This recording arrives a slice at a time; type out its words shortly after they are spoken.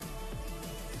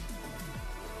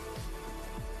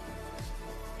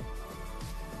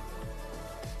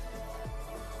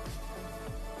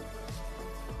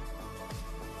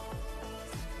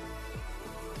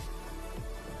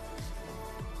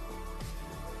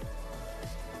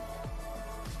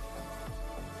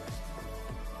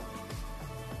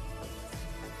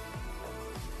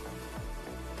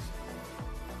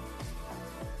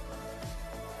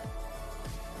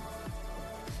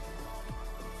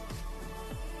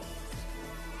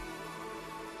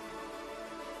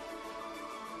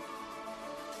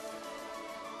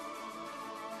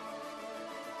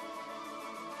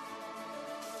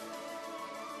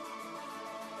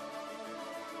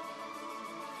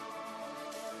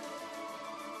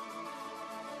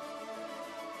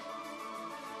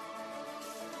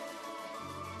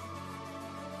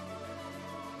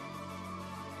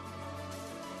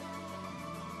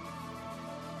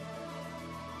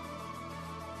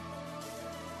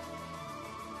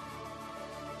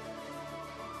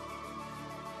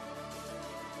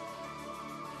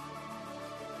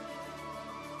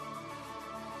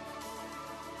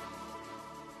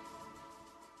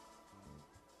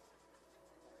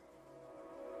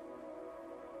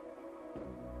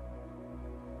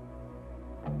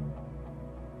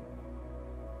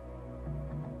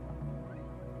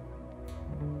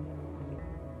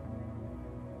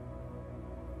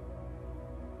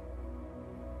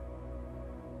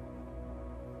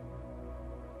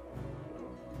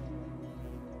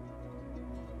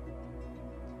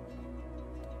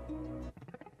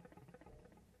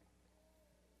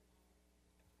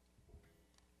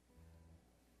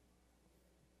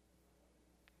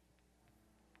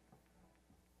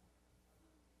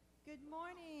Good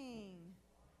morning.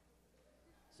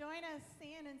 Join us,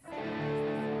 stand and sing with us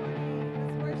this morning.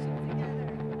 Let's worship together.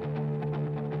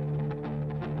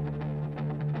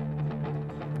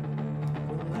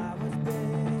 Well, I was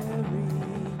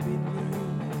buried beneath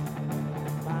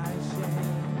my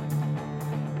shame.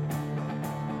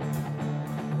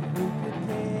 Who could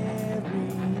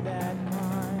carry that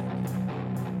kind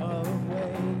of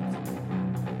weight?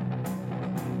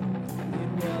 It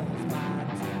was my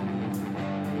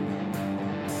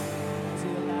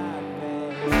till I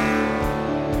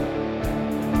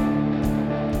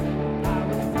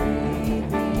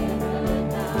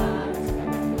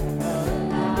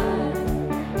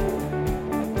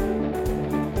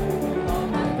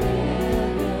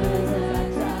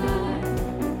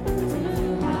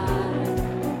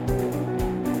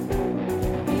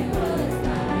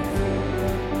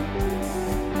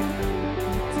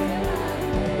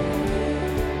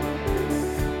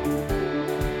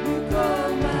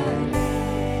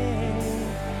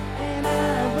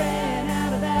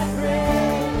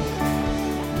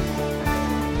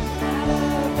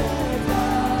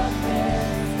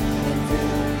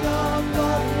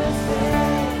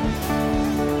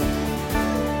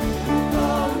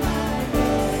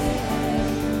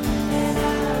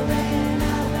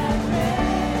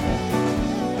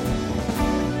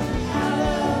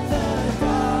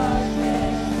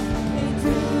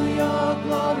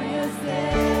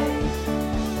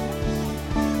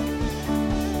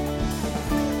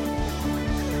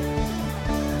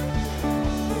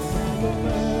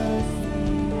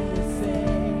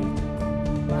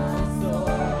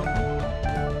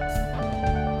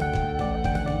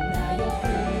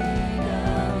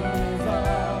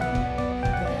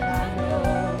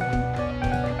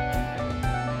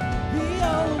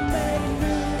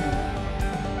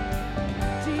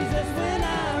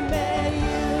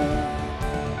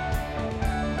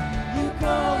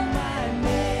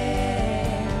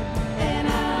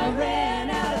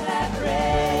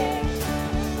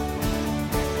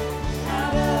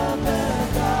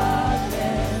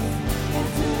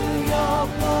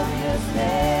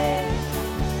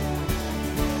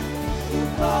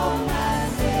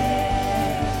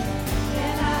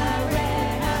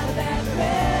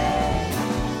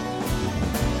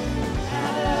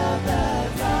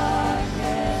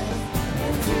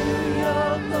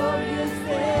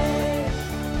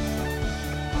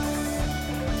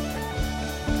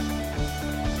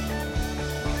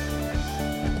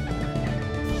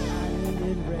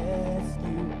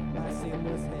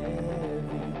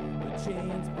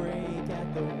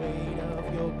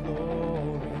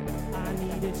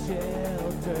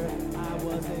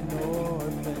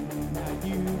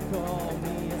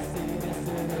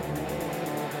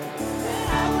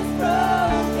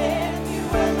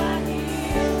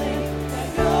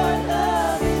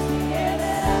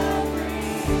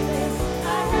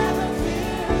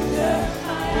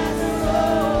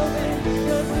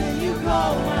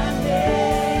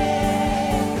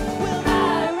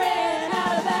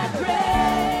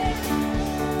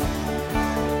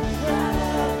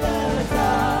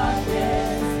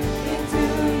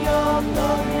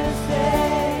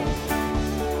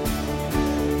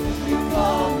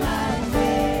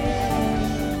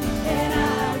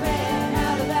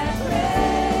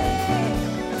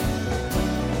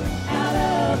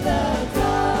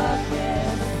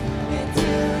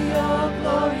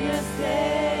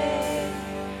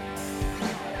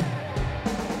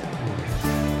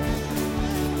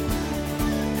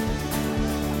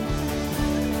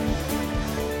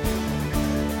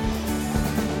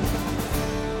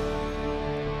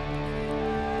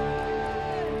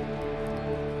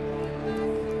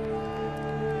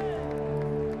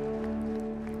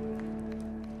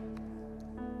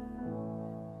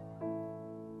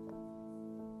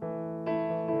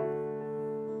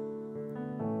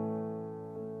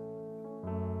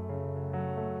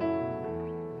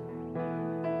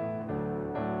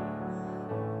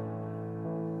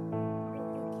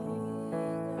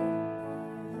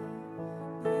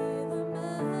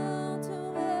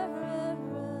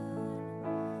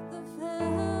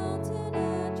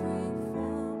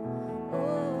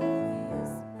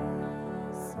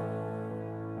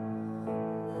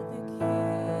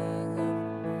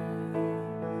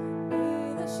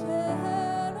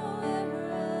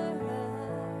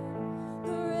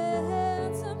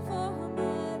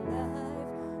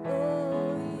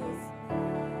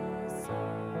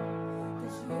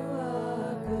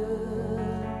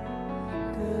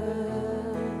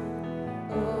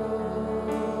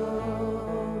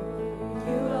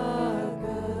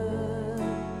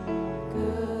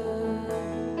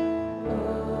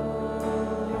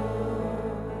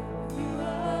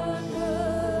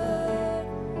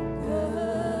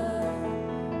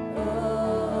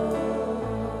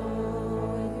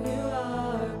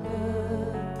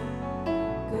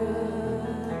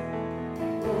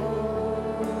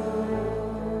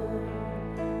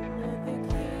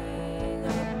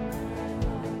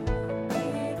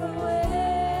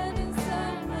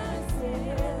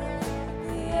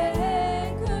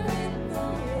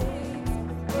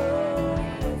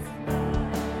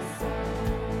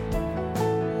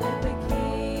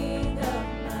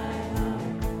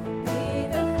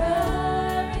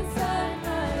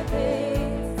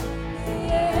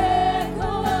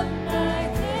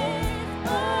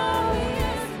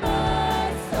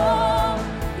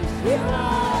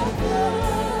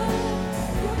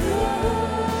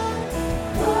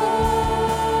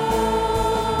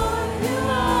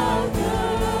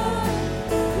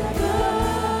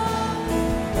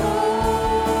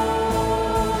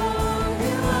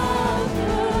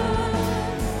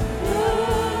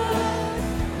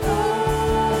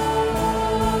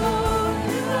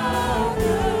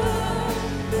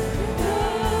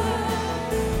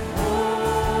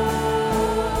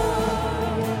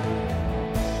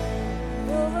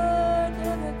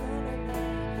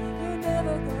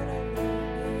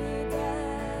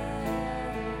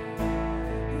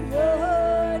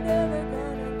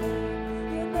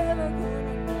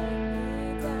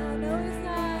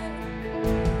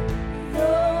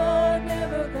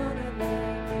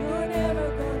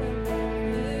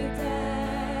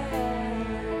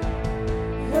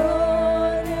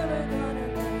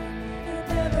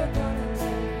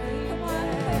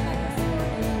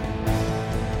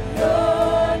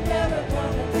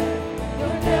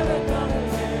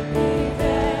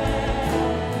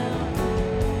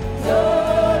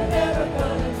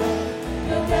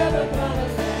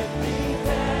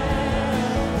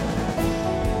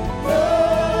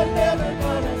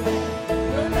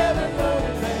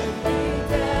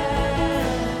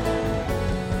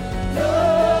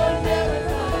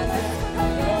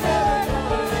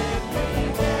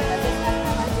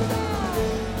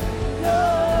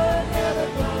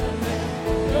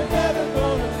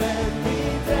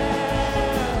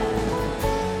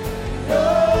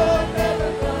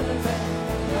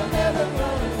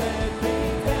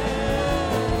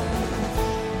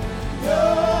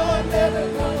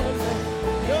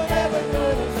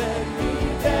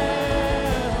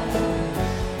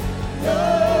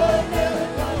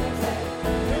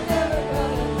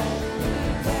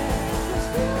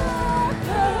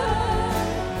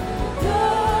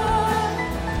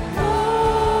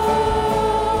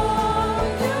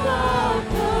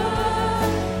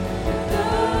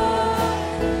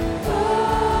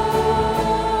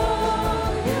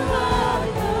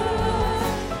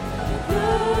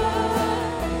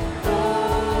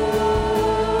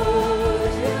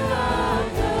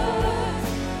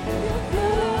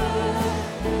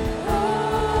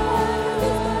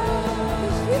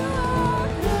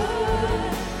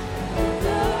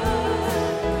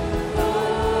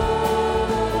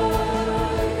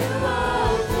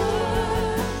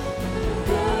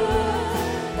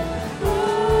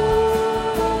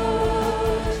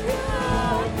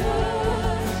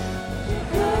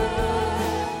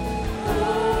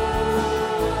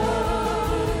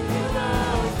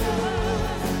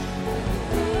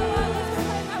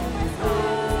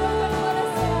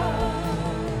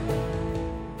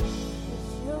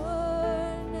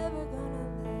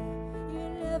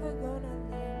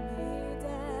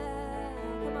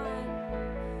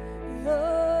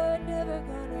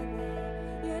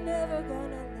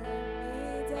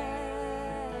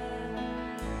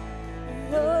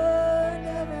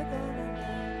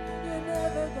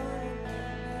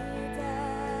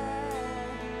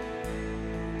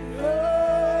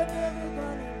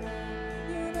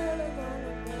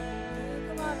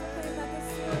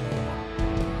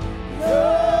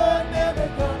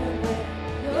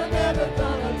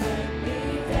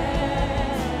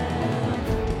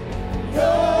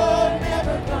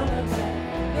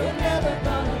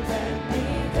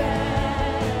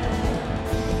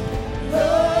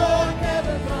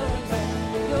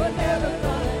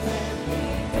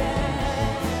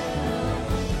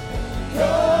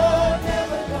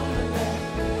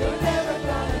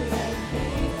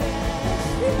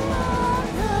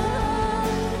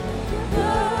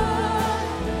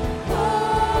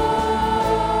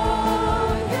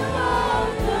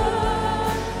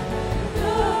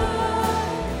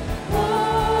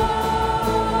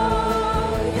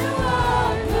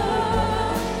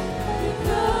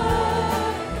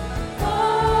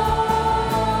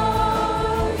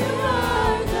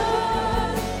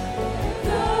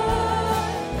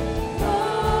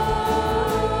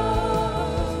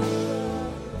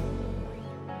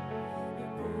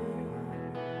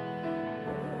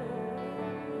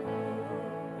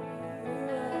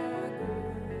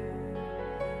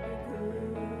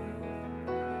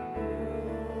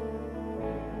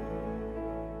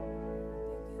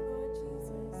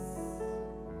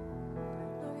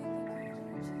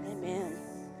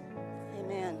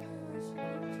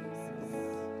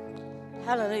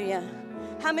Hallelujah.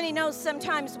 How many know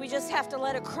sometimes we just have to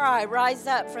let a cry rise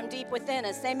up from deep within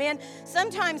us? Amen.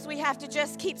 Sometimes we have to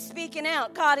just keep speaking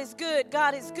out. God is good.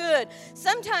 God is good.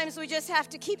 Sometimes we just have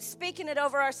to keep speaking it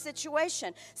over our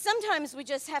situation. Sometimes we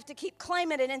just have to keep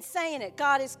claiming it and saying it.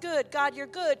 God is good. God, you're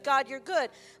good. God, you're good.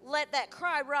 Let that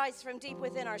cry rise from deep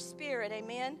within our spirit.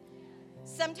 Amen.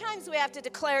 Sometimes we have to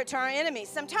declare it to our enemies.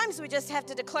 Sometimes we just have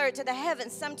to declare it to the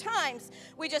heavens. Sometimes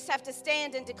we just have to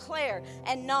stand and declare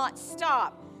and not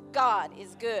stop. God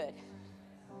is good.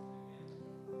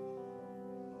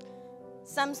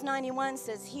 Psalms 91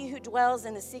 says, "He who dwells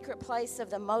in the secret place of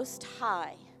the Most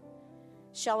High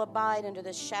shall abide under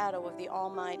the shadow of the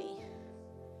Almighty."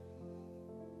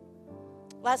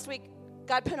 Last week,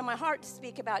 God put on my heart to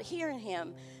speak about hearing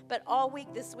Him, but all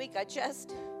week this week, I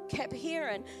just kept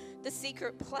hearing the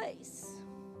secret place.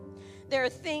 There are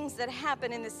things that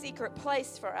happen in the secret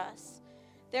place for us.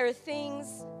 There are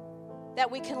things that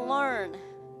we can learn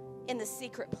in the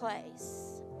secret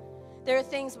place. There are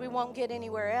things we won't get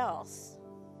anywhere else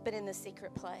but in the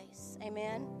secret place.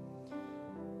 Amen.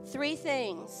 3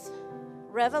 things: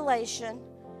 revelation,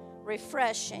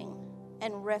 refreshing,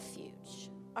 and refuge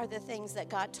are the things that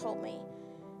God told me.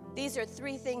 These are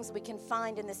 3 things we can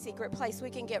find in the secret place.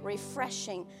 We can get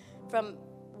refreshing from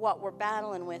what we're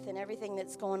battling with and everything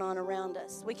that's going on around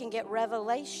us. We can get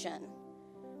revelation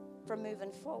from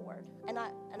moving forward. And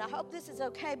I hope this is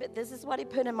okay, but this is what He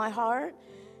put in my heart.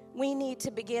 We need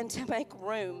to begin to make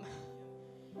room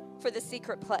for the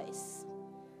secret place.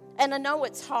 And I know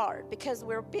it's hard because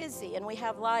we're busy and we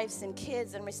have lives and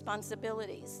kids and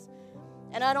responsibilities.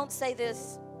 And I don't say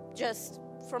this just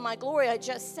for my glory. I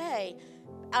just say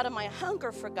out of my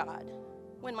hunger for God.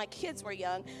 When my kids were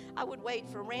young, I would wait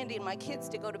for Randy and my kids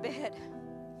to go to bed.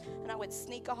 And I would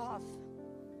sneak off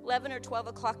 11 or 12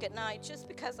 o'clock at night just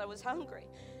because I was hungry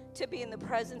to be in the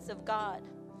presence of God.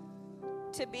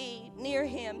 to be near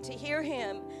him, to hear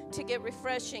him, to get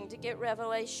refreshing, to get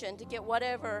revelation, to get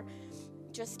whatever,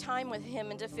 just time with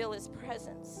him and to feel his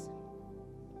presence.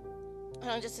 And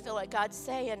I just feel like God's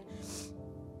saying,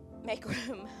 make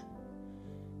room.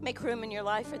 Make room in your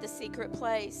life for the secret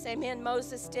place. Amen.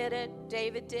 Moses did it.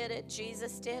 David did it.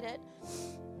 Jesus did it.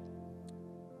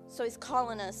 So he's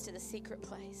calling us to the secret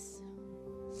place.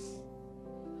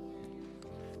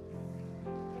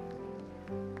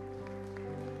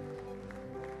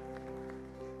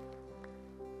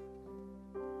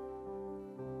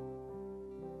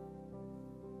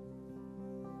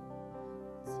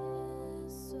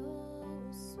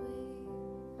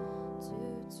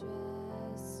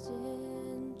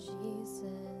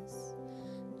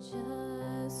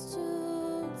 Just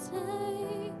to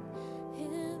take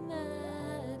him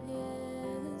at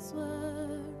his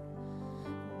word.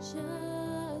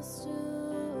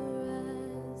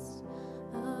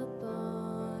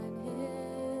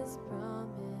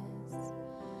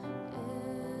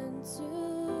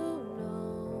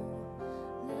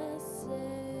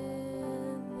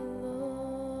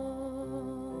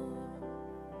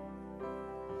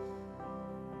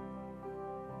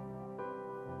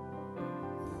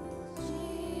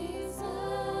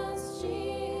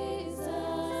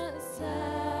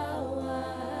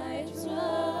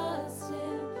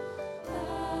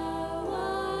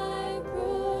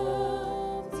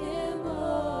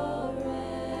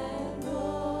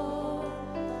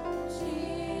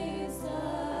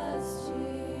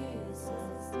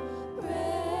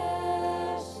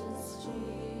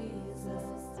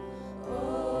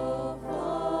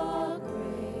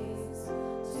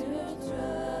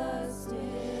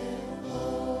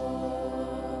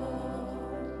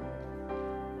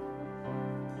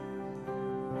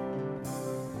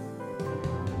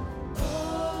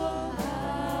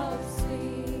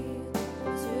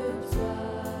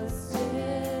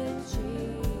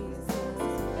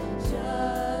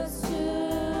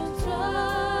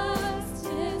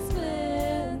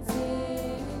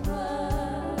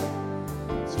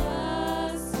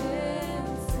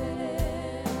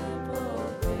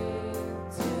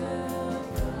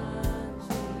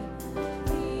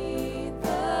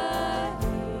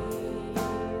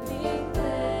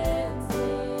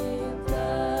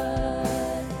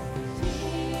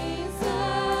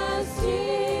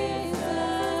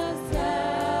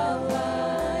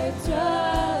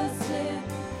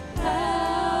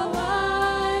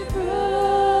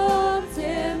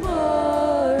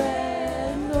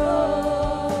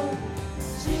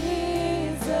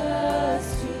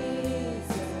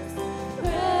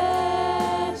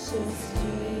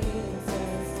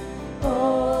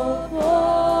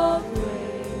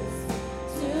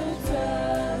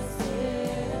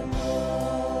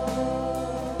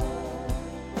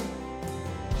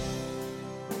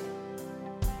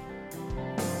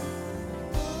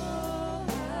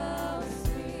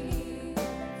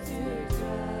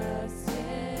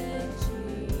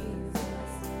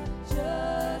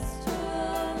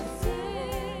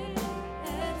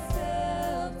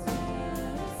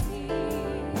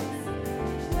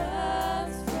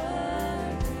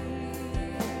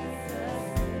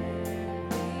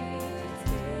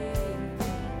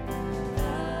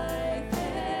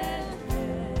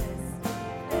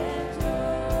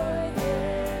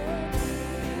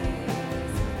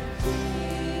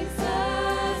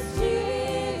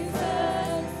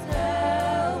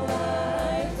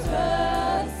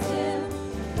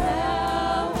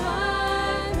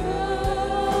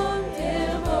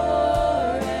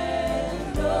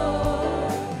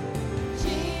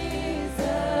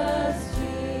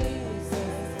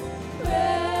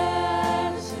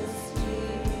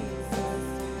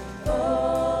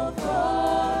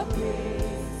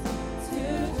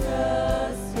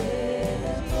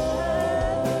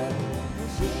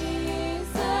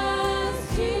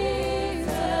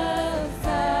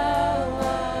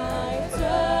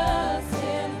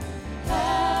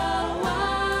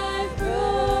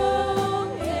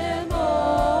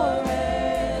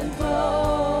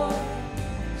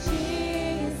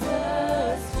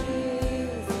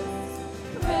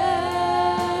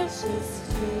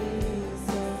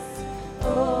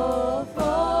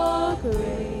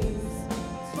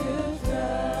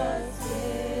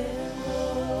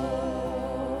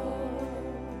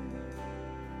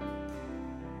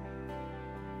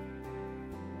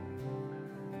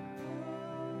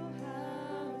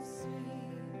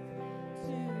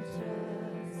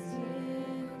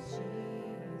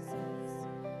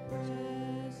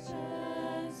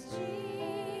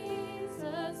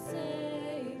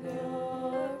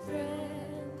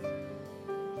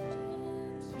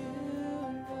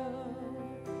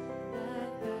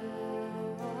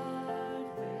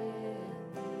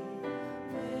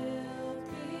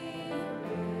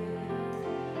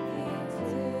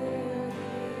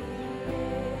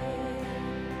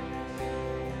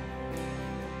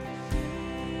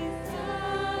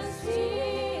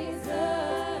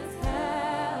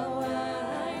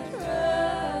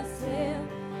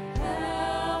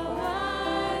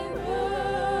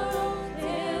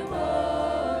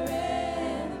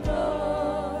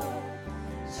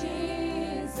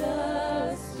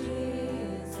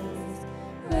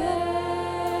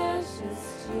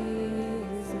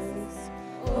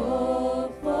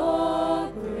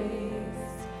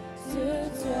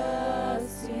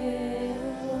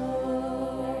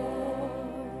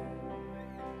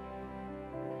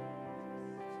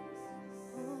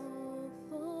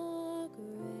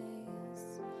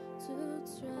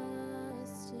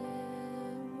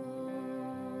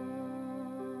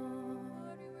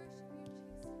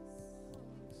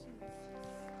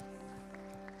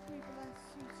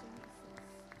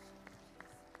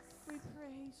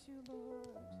 praise you, Lord.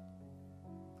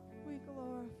 We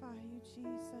glorify you,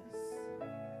 Jesus.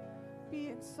 Be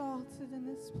exalted in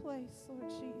this place, Lord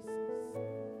Jesus.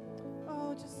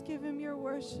 Oh, just give him your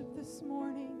worship this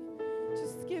morning.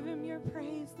 Just give him your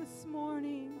praise this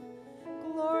morning.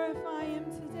 Glorify him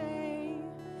today.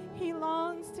 He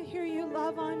longs to hear you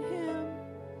love on him.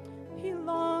 He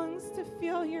longs to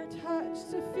feel your touch,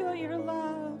 to feel your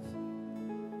love.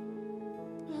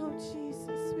 Oh,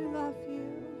 Jesus, we love you.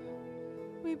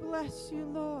 We bless you,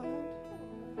 Lord.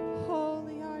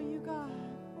 Holy are you, God.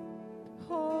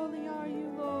 Holy are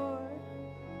you, Lord.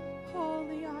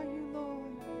 Holy are you,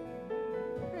 Lord.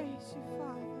 Praise you,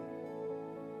 Father.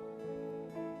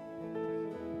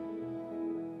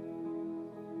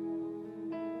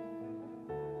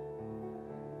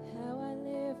 How I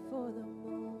live for the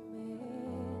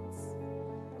moments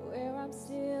where I'm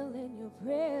still in your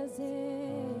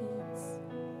presence.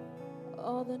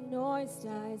 All the noise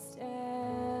dies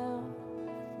down.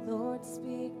 Lord,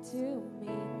 speak to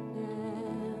me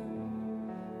now.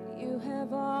 You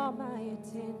have all my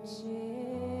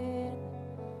attention.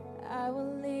 I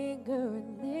will linger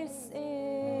and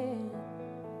listen.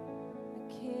 I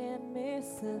can't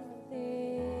miss a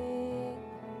thing.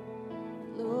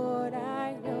 Lord,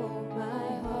 I know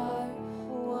my heart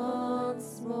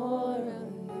wants more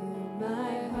of you.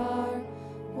 My heart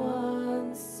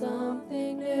wants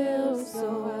something new,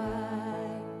 so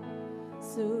I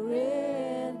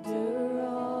surrender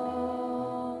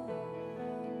all.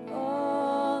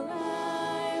 All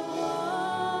I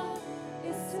want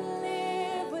is to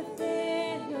live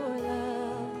within your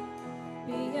love,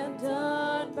 be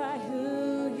undone by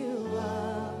who you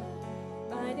are.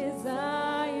 My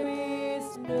desire is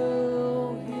to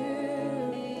know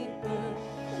you deeper.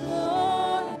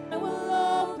 Lord, I will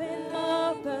open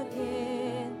up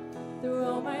again,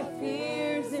 throw my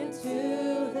fears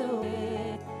into the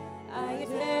wind. I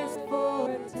ask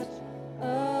for a touch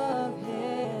of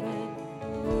heaven.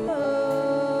 Oh,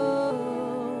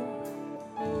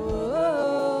 oh,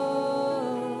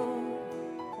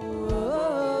 oh,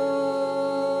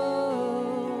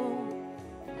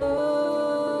 oh, oh.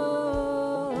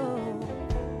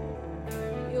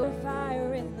 You're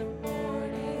fire in the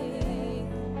morning.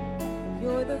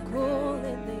 You're the cool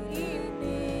in the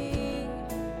evening.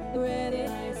 Red in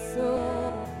my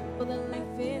soul, the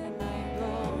life in my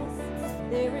bones.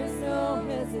 There is no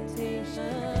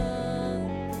hesitation.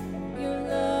 Your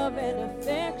love and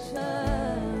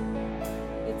affection,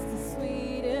 it's the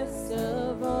sweetest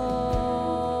of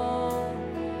all.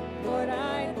 Lord,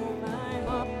 I know my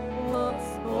heart wants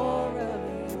more of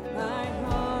you. My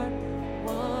heart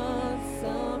wants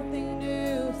something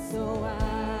new, so I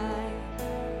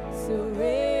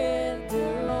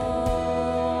surrender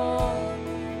all.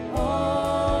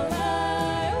 All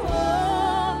I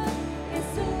want is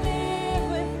to live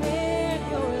within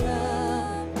your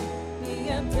love, be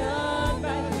undone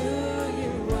by who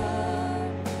you are.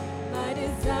 My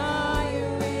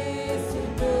desire is to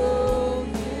know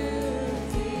you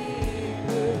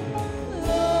deeper.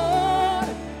 Lord,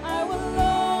 I will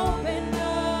open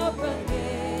up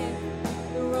again,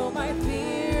 throw my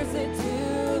fears into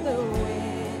the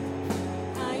wind.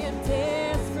 I am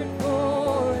desperate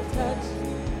for a touch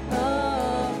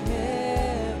of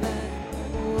heaven.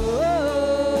 Whoa,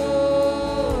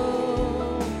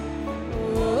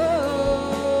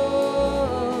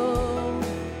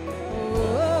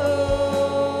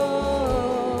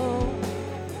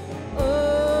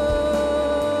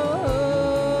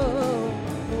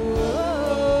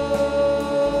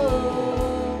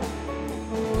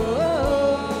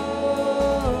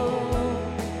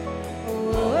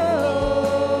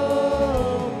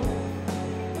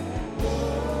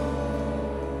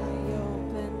 I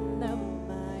open up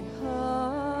my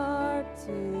heart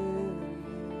to you.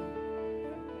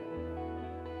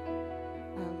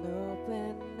 I'll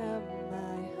open up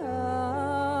my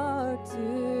heart to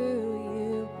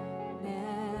you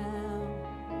now.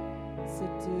 So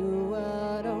do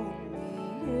what only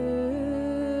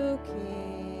you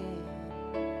can.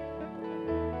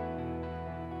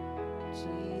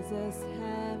 Jesus,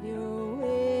 have your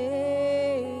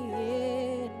way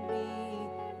in me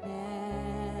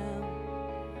now.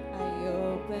 I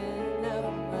open up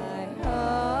my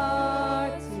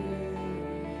heart to you.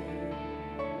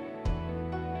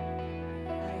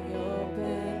 I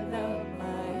open up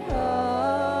my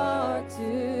heart to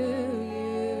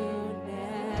you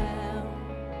now.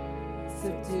 So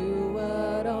do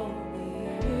what only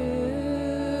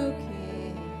you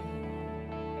can.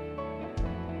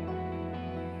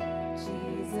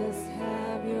 Jesus,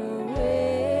 have your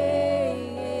way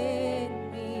in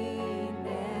me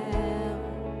now.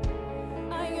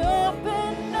 I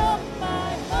open up my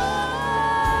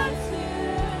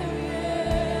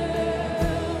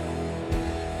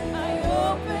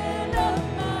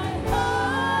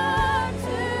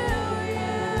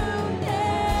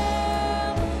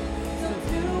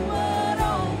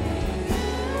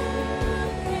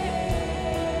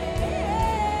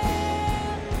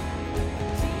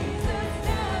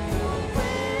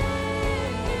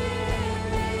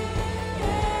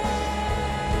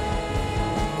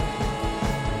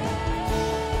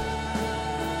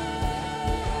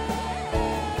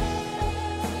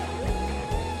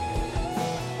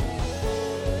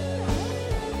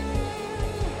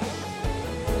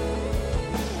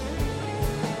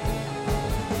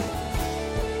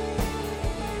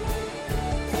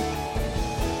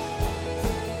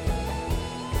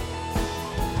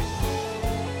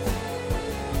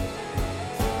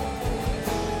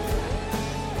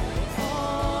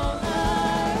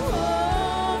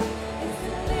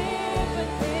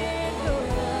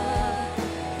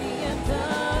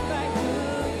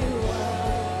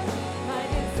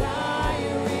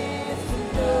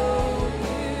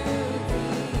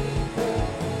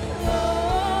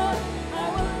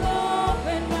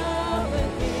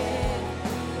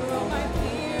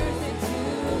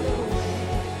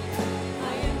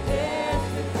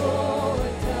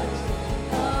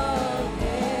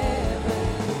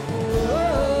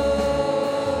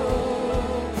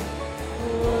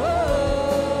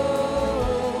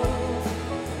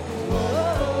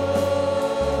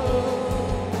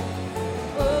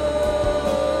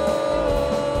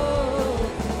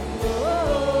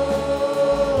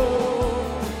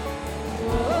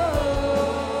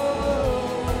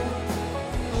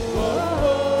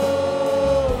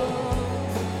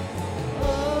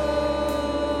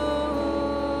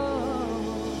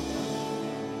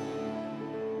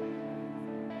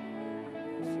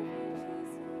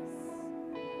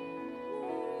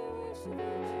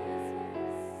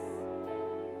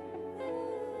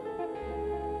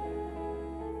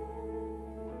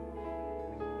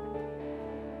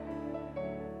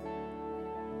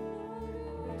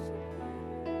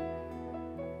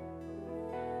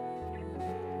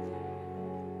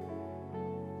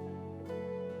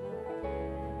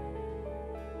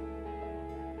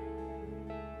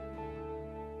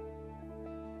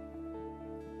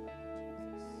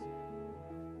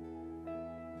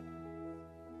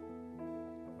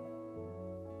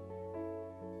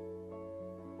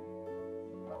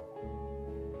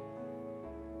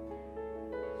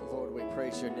Lord, we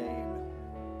praise your name.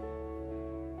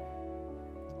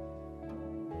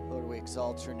 Lord, we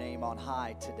exalt your name on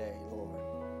high today, Lord.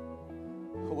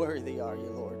 Worthy are you,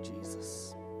 Lord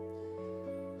Jesus.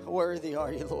 Worthy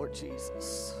are you, Lord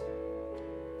Jesus.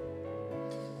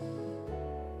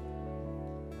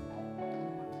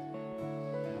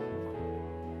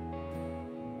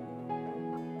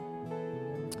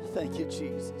 Thank you,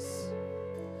 Jesus.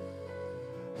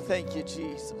 Thank you,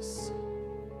 Jesus.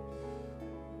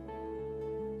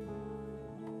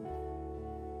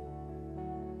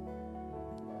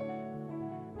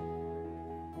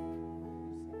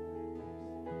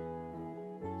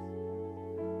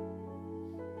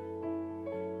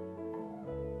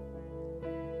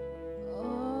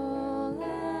 All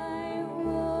I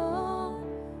want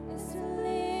is to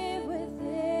live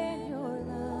within your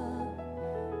love,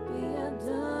 be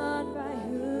undone by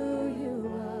who you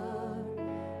are.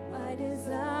 My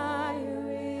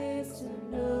desire is to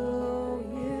know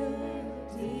you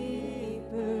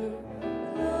deeper.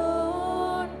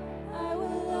 Lord, I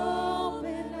will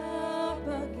open up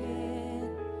again,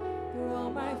 throw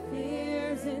my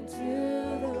fears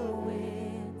into the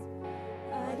wind.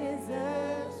 I desire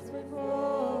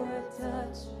for a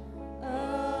touch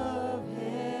of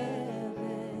heaven.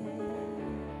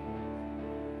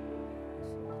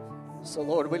 So,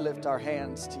 Lord, we lift our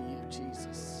hands to you,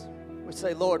 Jesus. We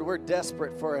say, Lord, we're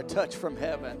desperate for a touch from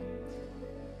heaven.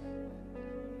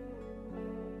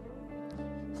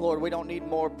 Lord, we don't need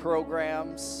more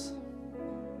programs.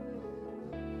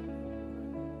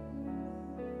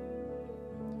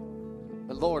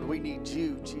 But, Lord, we need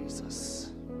you, Jesus.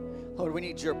 Lord, we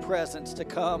need your presence to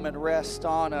come and rest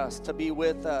on us, to be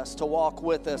with us, to walk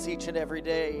with us each and every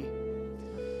day.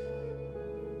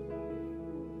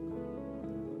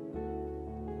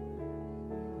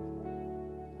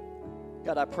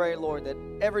 God, I pray, Lord, that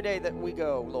every day that we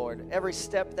go, Lord, every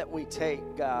step that we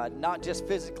take, God, not just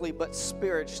physically but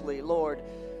spiritually, Lord,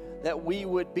 that we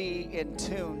would be in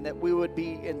tune, that we would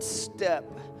be in step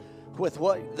with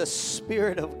what the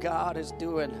Spirit of God is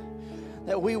doing,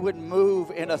 that we would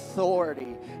move in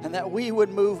authority, and that we would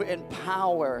move in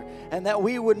power, and that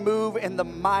we would move in the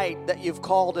might that you've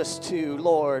called us to,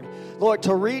 Lord. Lord,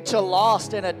 to reach a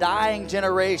lost and a dying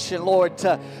generation, Lord,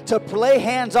 to lay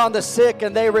hands on the sick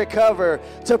and they recover,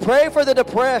 to pray for the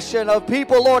depression of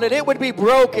people, Lord, and it would be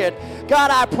broken.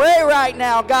 God, I pray right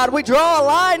now, God, we draw a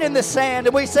line in the sand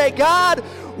and we say, God,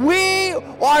 we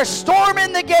are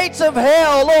storming the gates of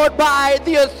hell, Lord, by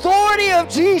the authority of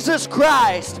Jesus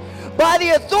Christ. By the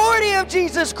authority of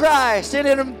Jesus Christ and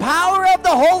in the power of the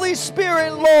Holy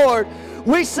Spirit, Lord,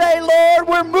 we say, Lord,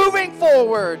 we're moving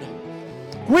forward.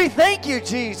 We thank you,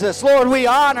 Jesus. Lord, we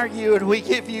honor you and we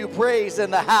give you praise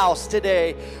in the house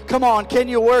today. Come on, can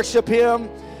you worship him?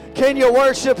 Can you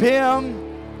worship him?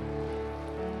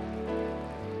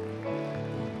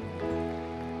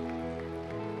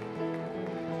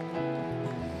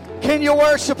 Can you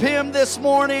worship him this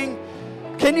morning?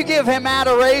 Can you give him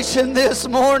adoration this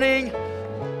morning?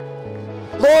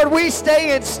 Lord, we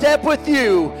stay in step with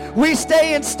you. We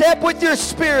stay in step with your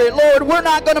Spirit. Lord, we're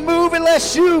not going to move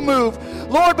unless you move.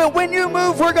 Lord, but when you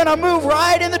move, we're going to move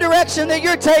right in the direction that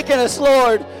you're taking us,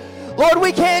 Lord. Lord,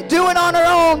 we can't do it on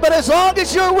our own, but as long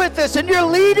as you're with us and you're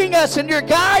leading us and you're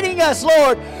guiding us,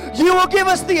 Lord, you will give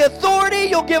us the authority,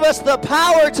 you'll give us the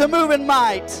power to move in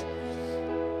might.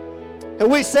 And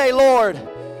we say, Lord,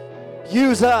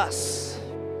 use us.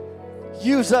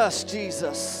 Use us,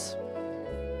 Jesus.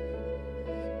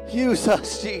 Use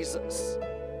us, Jesus.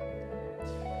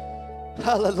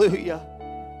 Hallelujah.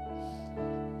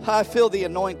 I feel the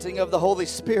anointing of the Holy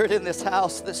Spirit in this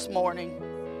house this morning.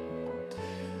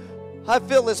 I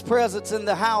feel his presence in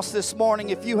the house this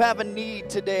morning. If you have a need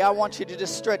today, I want you to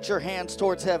just stretch your hands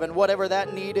towards heaven, whatever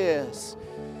that need is.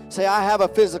 Say, I have a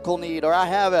physical need, or I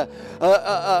have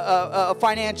a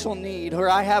financial need, or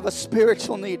I have a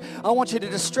spiritual need. I want you to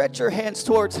just stretch your hands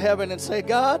towards heaven and say,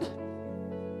 God,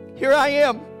 here I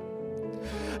am.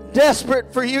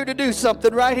 Desperate for you to do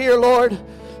something right here, Lord.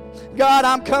 God,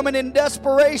 I'm coming in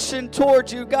desperation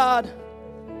towards you, God.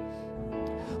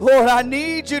 Lord, I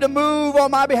need you to move on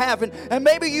my behalf. And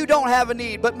maybe you don't have a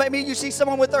need, but maybe you see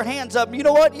someone with their hands up. You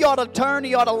know what? You ought to turn,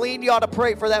 you ought to lean, you ought to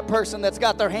pray for that person that's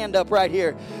got their hand up right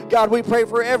here. God, we pray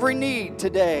for every need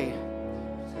today.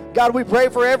 God, we pray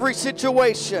for every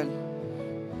situation.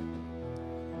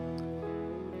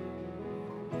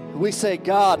 We say,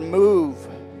 God, move.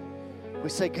 We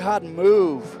say, God,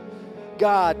 move.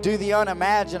 God, do the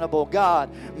unimaginable. God,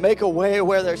 make a way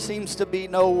where there seems to be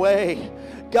no way.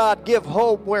 God, give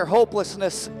hope where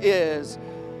hopelessness is.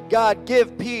 God,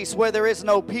 give peace where there is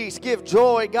no peace. Give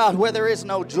joy, God, where there is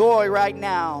no joy right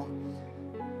now.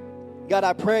 God,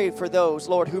 I pray for those,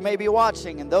 Lord, who may be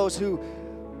watching and those who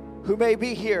may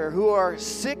be here, who are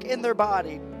sick in their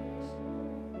body.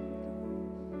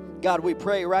 God, we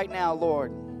pray right now,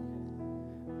 Lord,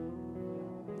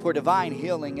 for divine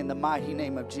healing in the mighty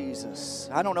name of Jesus.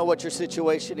 I don't know what your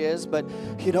situation is, but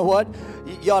you know what?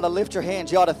 You ought to lift your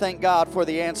hands. You ought to thank God for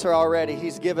the answer already.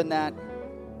 He's given that.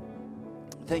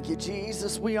 Thank you,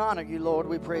 Jesus. We honor you, Lord.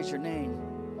 We praise your name.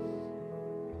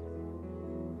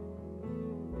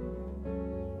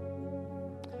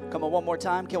 Come on, one more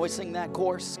time. Can we sing that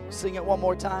chorus? Sing it one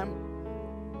more time.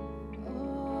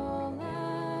 All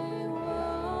I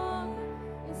want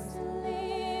is to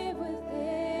live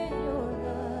within your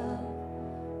love,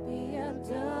 be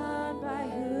undone by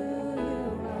who you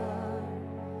are.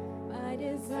 My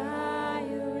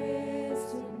desire is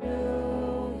to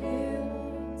know you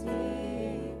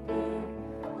deeper.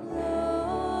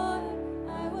 Lord,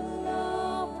 I will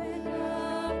open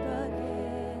up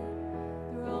again,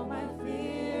 throw my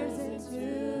fears into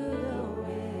the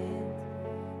wind.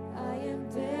 I am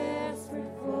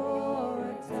desperate for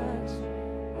a touch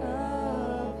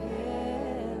of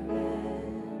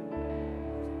heaven.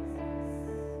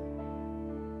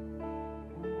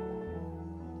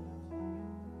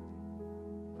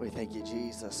 We thank you,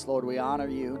 Jesus. Lord, we honor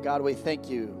you. God, we thank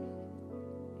you.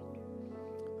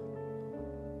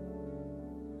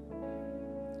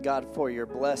 God, for your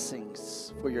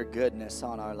blessings, for your goodness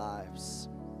on our lives.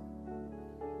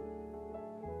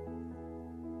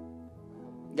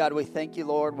 God, we thank you,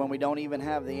 Lord, when we don't even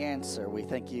have the answer. We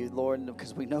thank you, Lord,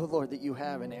 because we know, Lord, that you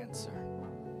have an answer.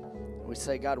 We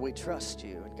say, God, we trust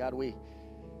you. And God, we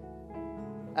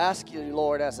ask you,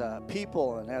 Lord, as a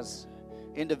people and as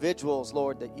individuals,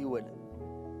 Lord, that you would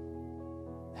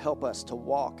help us to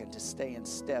walk and to stay in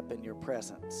step in your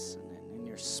presence and in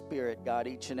your spirit, God,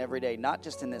 each and every day, not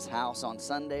just in this house on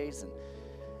Sundays and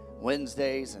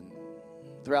Wednesdays and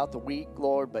throughout the week,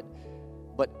 Lord, but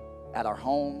at our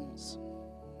homes,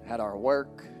 at our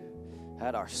work,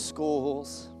 at our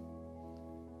schools.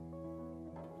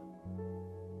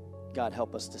 God,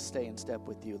 help us to stay in step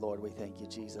with you, Lord. We thank you,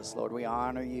 Jesus. Lord, we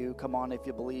honor you. Come on, if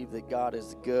you believe that God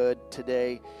is good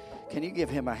today, can you give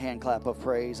him a hand clap of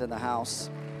praise in the house?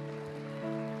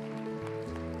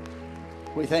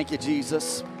 We thank you,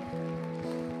 Jesus.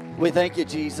 We thank you,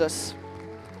 Jesus.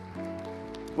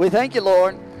 We thank you,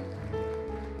 Lord.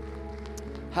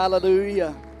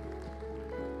 Hallelujah.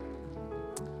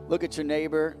 Look at your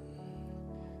neighbor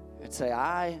and say,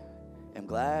 I am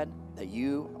glad that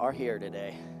you are here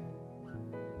today.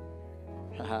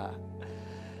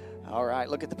 All right,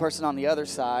 look at the person on the other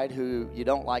side who you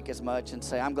don't like as much and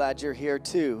say, I'm glad you're here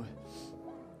too.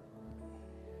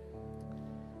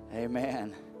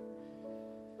 Amen.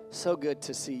 So good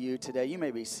to see you today. You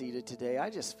may be seated today. I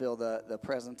just feel the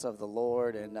presence of the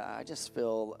Lord, and I just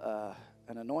feel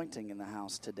an anointing in the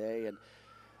house today.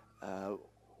 And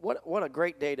what a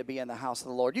great day to be in the house of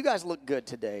the Lord. You guys look good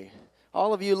today.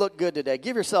 All of you look good today.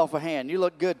 Give yourself a hand. You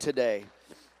look good today.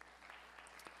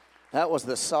 That was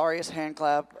the sorriest hand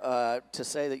clap to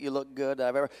say that you look good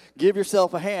I've ever. Give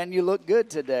yourself a hand. You look good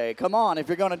today. Come on. If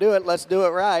you're going to do it, let's do it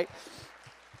right.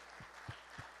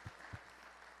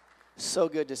 So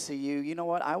good to see you. You know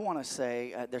what? I want to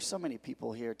say, there's so many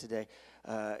people here today,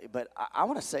 but I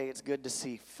want to say it's good to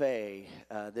see Faye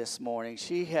this morning.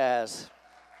 She has,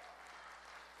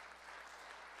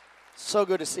 so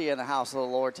good to see you in the house of the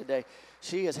Lord today.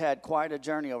 She has had quite a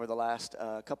journey over the last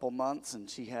couple months, and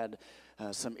she had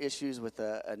some issues with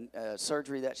a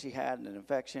surgery that she had, and an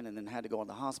infection, and then had to go in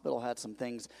the hospital, had some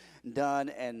things done,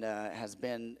 and has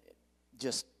been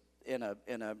just in a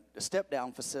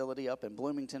step-down facility up in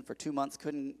Bloomington for 2 months.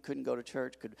 Couldn't go to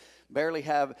church, couldn't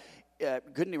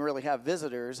even really have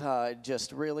visitors,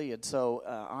 just really. And so,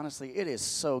 honestly, it is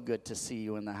so good to see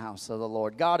you in the house of the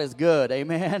Lord. God is good,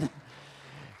 amen.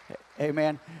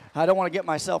 Amen. I don't want to get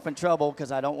myself in trouble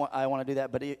because I want to do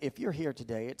that. But if you're here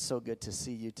today, it's so good to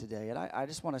see you today. And I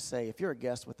just want to say, if you're a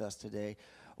guest with us today,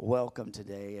 welcome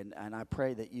today. And I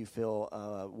pray that you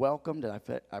feel welcomed, and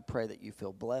I pray that you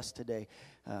feel blessed today.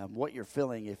 What you're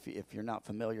feeling, if you're not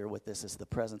familiar with this, is the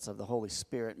presence of the Holy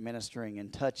Spirit ministering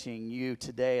and touching you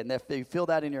today. And if you feel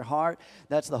that in your heart,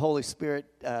 that's the Holy Spirit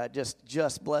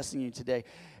just blessing you today.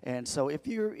 And so if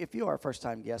you are a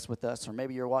first-time guest with us, or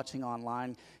maybe you're watching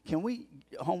online,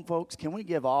 home folks, can we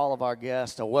give all of our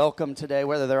guests a welcome today,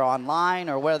 whether they're online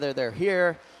or whether they're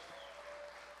here?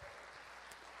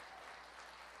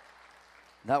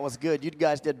 That was good. You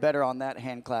guys did better on that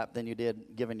hand clap than you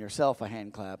did giving yourself a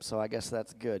hand clap, so I guess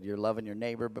that's good. You're loving your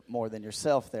neighbor but more than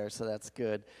yourself there, so that's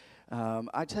good.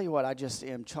 I tell you what, I just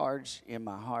am charged in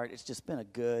my heart. It's just been a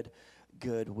good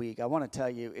week. I want to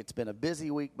tell you, it's been a busy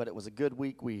week, but it was a good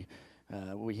week. We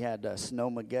had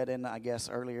Snowmageddon, I guess,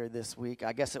 earlier this week.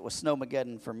 I guess it was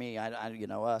Snowmageddon for me.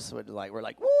 Us we're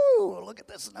like, woo, look at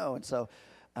the snow. And so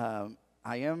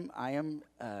I am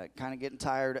kind of getting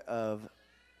tired of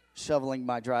shoveling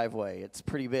my driveway. It's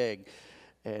pretty big.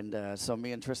 And so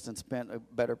me and Tristan spent a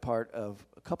better part of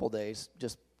a couple days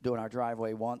just doing our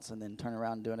driveway once and then turn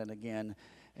around and doing it again.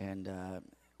 And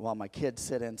while my kids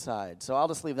sit inside. So I'll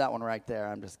just leave that one right there.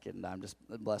 I'm just kidding. I'm just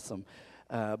bless them.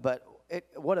 But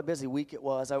what a busy week it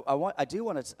was. I do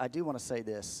want to say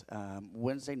this.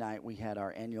 Wednesday night we had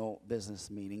our annual business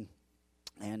meeting,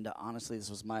 and honestly, this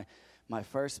was my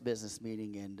first business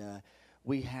meeting, and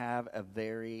we have a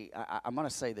very. I'm going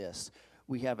to say this.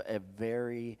 We have a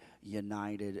very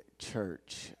united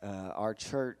church. Our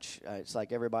church, it's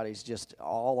like everybody's just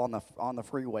all on the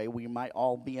freeway. We might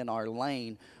all be in our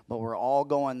lane, but we're all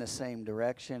going the same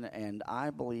direction. And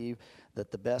I believe that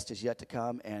the best is yet to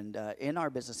come. And in our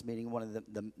business meeting, one of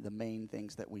the main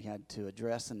things that we had to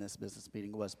address in this business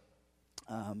meeting was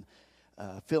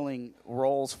filling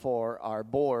roles for our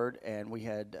board, and we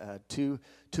had two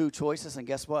choices, and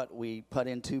guess what? We put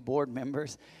in 2 board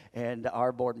members, and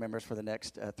our board members for the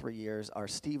next 3 years are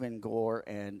Stephen Gore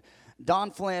and Don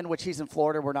Flynn, which he's in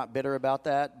Florida. We're not bitter about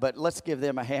that, but let's give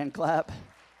them a hand clap.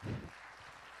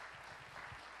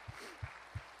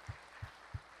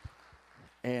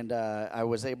 And I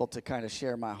was able to kind of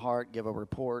share my heart, give a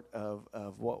report of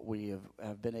what we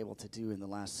have been able to do in the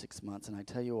last 6 months, and I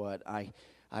tell you what,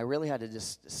 I really had to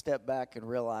just step back and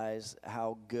realize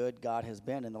how good God has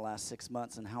been in the last 6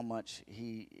 months, and how much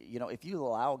if you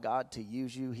allow God to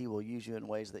use you, He will use you in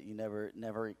ways that you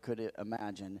never could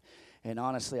imagine. And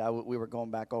honestly, we were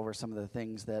going back over some of the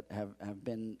things that have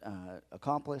been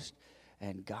accomplished,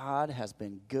 and God has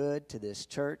been good to this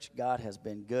church. God has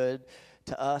been good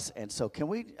to us. And so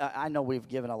I know we've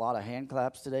given a lot of hand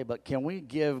claps today, but can we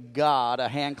give God a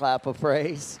hand clap of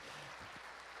praise?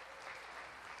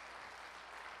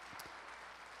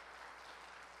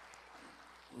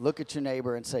 Look at your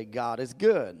neighbor and say, God is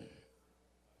good.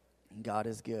 God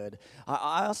is good.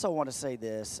 I also want to say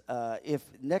this. If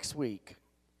next week,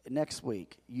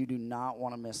 you do not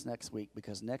want to miss next week,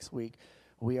 because next week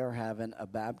we are having a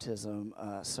baptism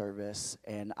service,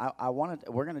 and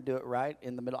we're going to do it right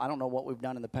in the middle. I don't know what we've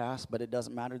done in the past, but it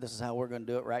doesn't matter. This is how we're going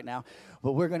to do it right now.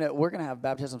 But we're going to have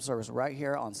baptism service right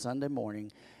here on Sunday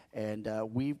morning. And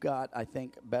we've got, I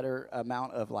think, better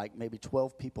amount of like maybe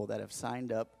 12 people that have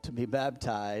signed up to be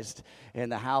baptized in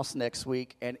the house next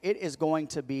week. And it is going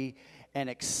to be an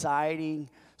exciting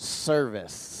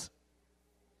service.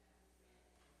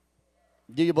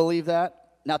 Do you believe that?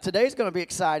 Now, today's going to be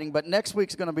exciting, but next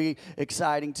week's going to be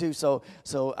exciting too. So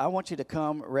I want you to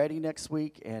come ready next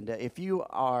week. And if you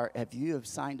have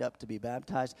signed up to be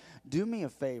baptized, do me a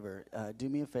favor.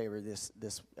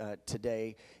 This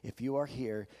today. If you are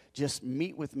here, just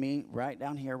meet with me right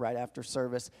down here, right after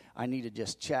service. I need to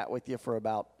just chat with you for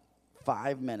about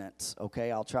 5 minutes,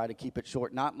 okay? I'll try to keep it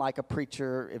short, not like a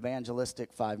preacher,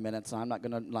 evangelistic 5 minutes. I'm not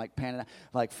going to like pan it out.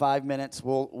 Like 5 minutes,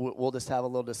 we'll just have a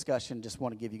little discussion. Just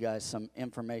want to give you guys some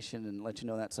information and let you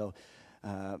know that. So,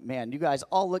 man, you guys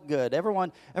all look good.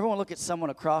 Everyone look at someone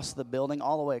across the building,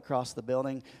 all the way across the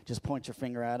building. Just point your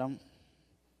finger at them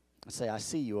and say, I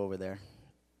see you over there.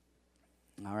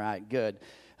 All right, good.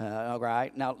 All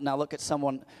right, now look at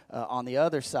someone on the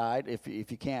other side, if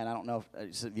you can. I don't know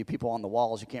if you people on the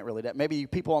walls, you can't really. Maybe you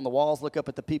people on the walls, look up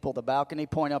at the people at the balcony,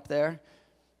 point up there,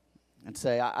 and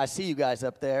say, I see you guys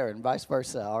up there, and vice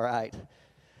versa. All right.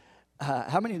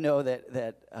 How many know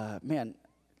that man,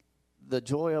 the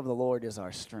joy of the Lord is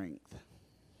our strength?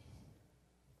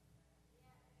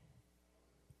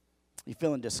 You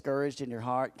feeling discouraged in your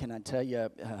heart? Can I tell you,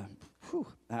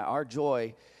 our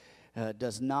joy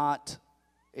does not.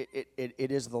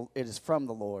 It is from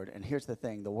the Lord. And here's the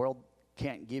thing: the world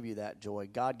can't give you that joy.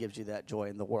 God gives you that joy,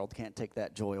 and the world can't take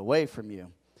that joy away from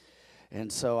you. And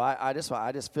so I just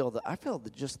feel I feel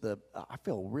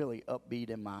really upbeat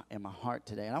in my heart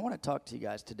today. And I want to talk to you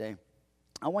guys today.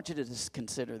 I want you to just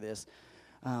consider this.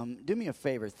 Do me a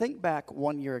favor. Think back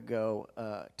 1 year ago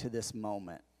to this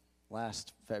moment,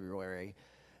 last February.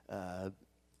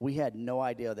 We had no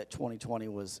idea that 2020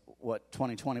 was what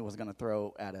 2020 was going to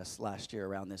throw at us last year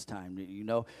around this time. You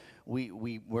know,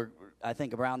 we were, I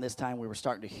think around this time we were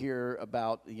starting to hear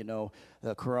about, you know,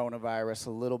 the coronavirus a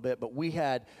little bit, but we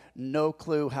had no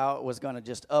clue how it was going to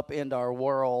just upend our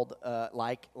world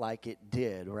like it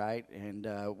did, right? And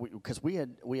because we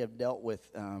have dealt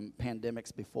with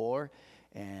pandemics before.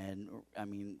 And I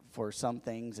mean, for some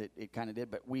things it kind of did,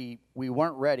 but we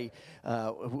weren't ready.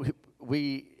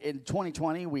 We in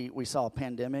 2020 we saw a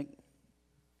pandemic,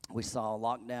 we saw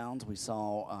lockdowns, we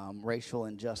saw racial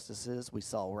injustices, we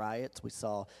saw riots, we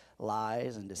saw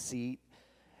lies and deceit.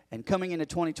 And coming into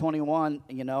 2021,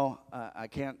 you know, I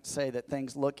can't say that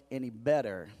things look any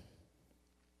better.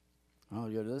 Oh,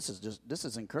 yeah, this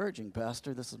is encouraging,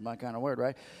 Pastor. This is my kind of word,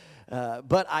 right?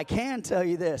 But I can tell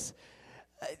you this.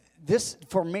 This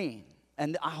for me,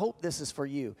 and I hope this is for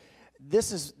you.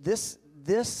 The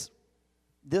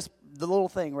little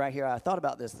thing right here. I thought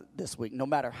about this week. No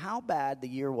matter how bad the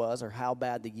year was, or how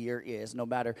bad the year is, no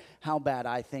matter how bad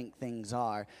I think things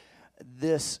are,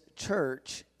 this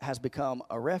church has become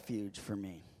a refuge for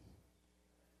me.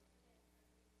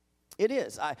 It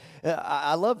is. I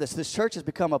love this. This church has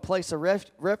become a place of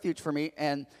refuge for me,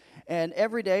 and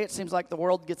every day it seems like the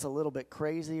world gets a little bit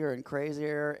crazier and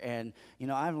crazier, and you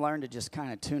know, I've learned to just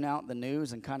kind of tune out the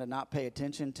news and kind of not pay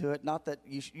attention to it. Not that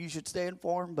you should stay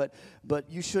informed, but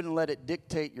you shouldn't let it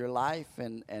dictate your life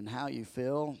and how you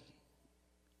feel.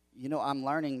 You know, I'm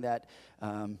learning that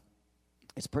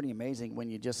it's pretty amazing when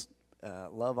you just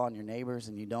love on your neighbors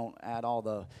and you don't add all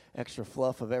the extra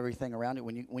fluff of everything around it.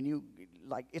 When you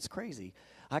like, it's crazy.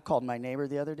 I called my neighbor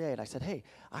the other day and I said, "Hey,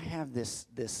 I have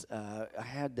I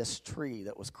had this tree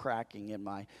that was cracking in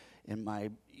my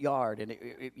yard, and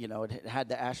it had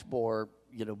the ash borer,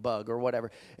 bug or whatever,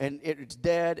 and it's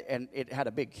dead, and it had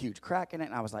a big huge crack in it."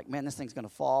 And I was like, "Man, this thing's gonna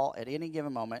fall at any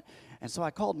given moment." And so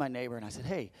I called my neighbor and I said,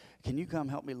 "Hey, can you come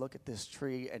help me look at this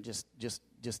tree and just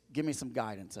give me some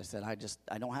guidance?" I said,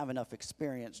 I don't have enough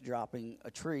experience dropping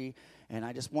a tree, and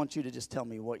I just want you to just tell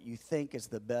me what you think is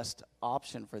the best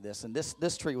option for this. And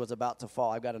this tree was about to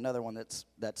fall. I've got another one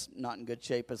that's not in good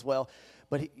shape as well.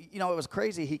 But it was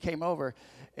crazy. He came over,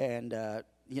 and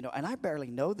and I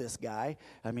barely know this guy.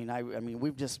 I mean,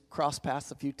 we've just crossed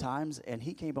paths a few times, and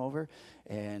he came over,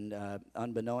 and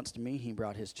unbeknownst to me, he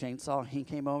brought his chainsaw. He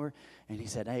came over, and he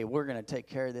said, "Hey, we're going to take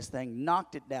care of this thing."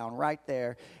 Knocked it down right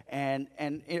there, and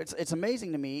it's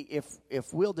amazing to me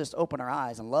if we'll just open our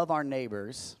eyes and love our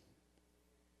neighbors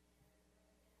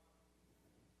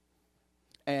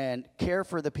and care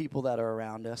for the people that are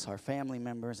around us, our family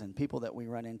members and people that we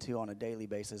run into on a daily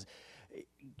basis,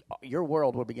 your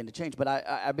world will begin to change. But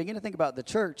I begin to think about the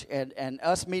church and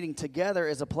us meeting together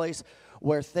as a place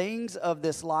where things of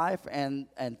this life and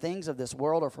things of this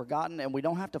world are forgotten, and we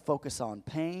don't have to focus on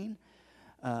pain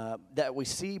that we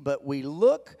see, but we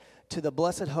look to the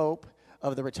blessed hope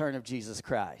of the return of Jesus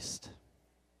Christ.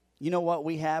 You know what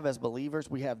we have as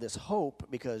believers? We have this hope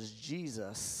because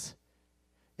Jesus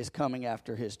is coming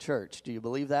after his church. Do you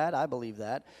believe that? I believe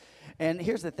that. And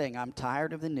here's the thing. I'm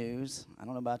tired of the news. I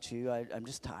don't know about you. I'm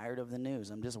just tired of the news.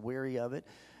 I'm just weary of it.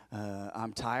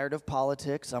 I'm tired of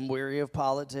politics. I'm weary of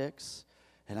politics.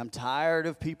 And I'm tired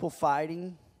of people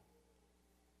fighting.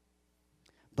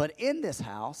 But in this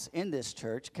house, in this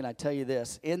church, can I tell you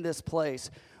this? In this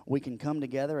place, we can come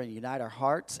together and unite our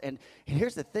hearts. And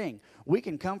here's the thing. We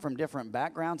can come from different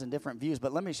backgrounds and different views,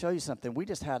 but let me show you something. We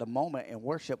just had a moment in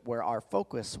worship where our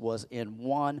focus was in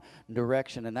one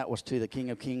direction, and that was to the King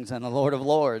of Kings and the Lord of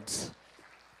Lords.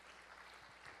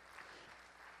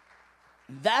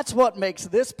 That's what makes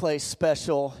this place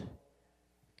special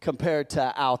compared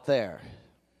to out there.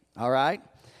 All right?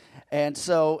 And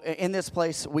so in this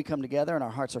place, we come together and our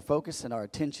hearts are focused and our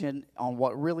attention on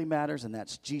what really matters, and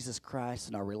that's Jesus Christ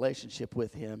and our relationship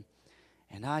with him.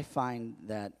 And I find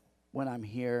that when I'm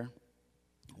here,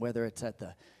 whether it's at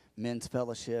the men's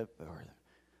fellowship or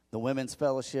the women's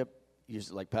fellowship,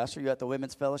 usually like, "Pastor, you at the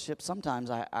women's fellowship?" Sometimes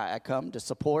I come to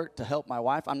support, to help my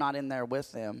wife. I'm not in there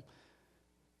with them,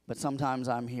 but sometimes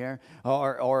I'm here.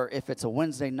 Or if it's a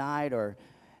Wednesday night or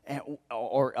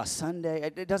a Sunday,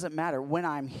 it doesn't matter. When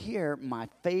I'm here, my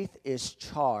faith is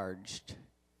charged.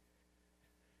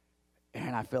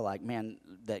 And I feel like, man,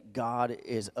 that God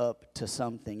is up to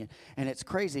something. And it's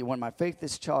crazy. When my faith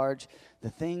is charged, the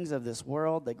things of this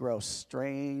world, they grow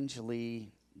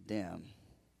strangely dim.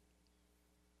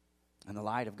 in the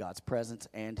light of God's presence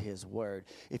and His Word.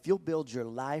 If you'll build your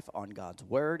life on God's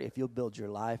Word, if you'll build your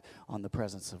life on the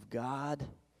presence of God,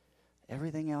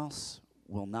 everything else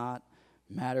will not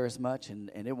matter as much, and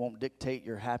it won't dictate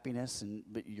your happiness,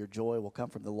 but your joy will come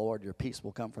from the Lord, your peace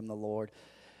will come from the Lord.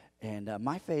 And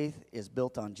my faith is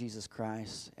built on Jesus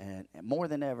Christ, and more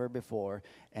than ever before,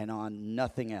 and on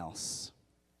nothing else.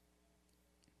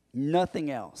 Nothing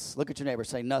else. Look at your neighbor,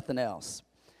 say nothing else.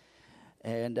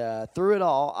 And through it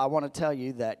all, I want to tell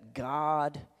you that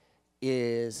God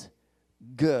is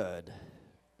good.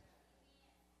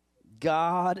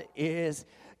 God is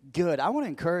good. I want to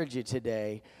encourage you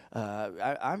today. I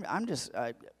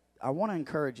want to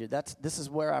encourage you. This is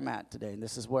where I'm at today, and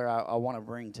this is where I want to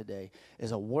bring today,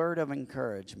 is a word of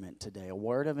encouragement today, a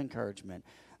word of encouragement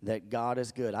that God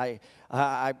is good.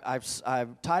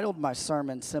 I've titled my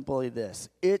sermon simply this: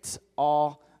 It's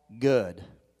all good.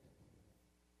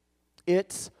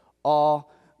 It's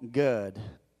all good.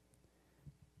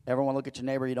 Everyone look at your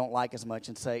neighbor you don't like as much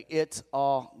and say, it's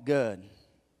all good.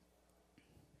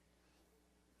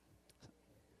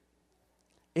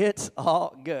 It's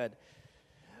all good.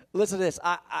 Listen to this.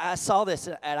 I saw this,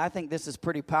 and I think this is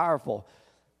pretty powerful.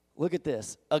 Look at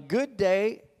this. A good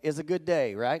day is a good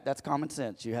day, right? That's common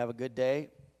sense. You have a good day,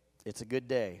 it's a good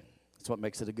day. That's what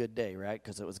makes it a good day, right?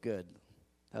 Because it was good.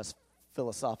 That's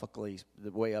philosophically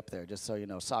way up there, just so you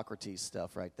know, Socrates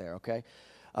stuff right there, okay?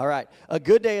 All right. A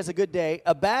good day is a good day.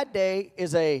 A bad day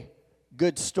is a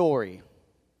good story.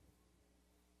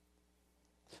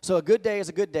 So a good day is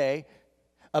a good day.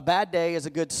 A bad day is a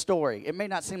good story. It may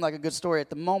not seem like a good story at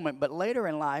the moment, but later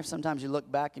in life, sometimes you look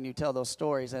back and you tell those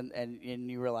stories and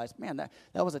you realize, man,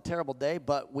 that was a terrible day,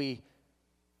 but we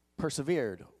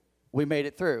persevered. We made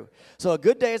it through. So a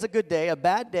good day is a good day. A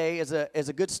bad day is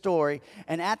a good story.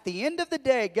 And at the end of the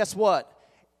day, guess what?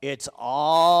 It's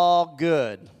all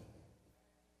good.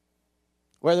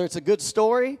 Whether it's a good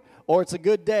story or it's a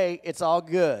good day, it's all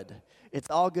good. It's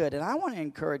all good. And I want to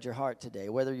encourage your heart today,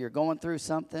 whether you're going through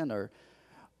something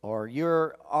or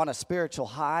you're on a spiritual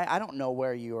high. I don't know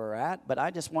where you are at, but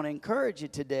I just want to encourage you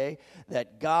today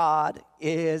that God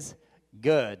is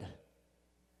good.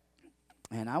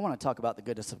 And I want to talk about the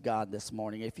goodness of God this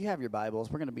morning. If you have your Bibles,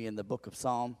 we're going to be in the book of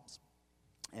Psalms.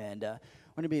 And we're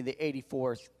going to be in the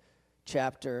 84th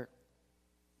chapter.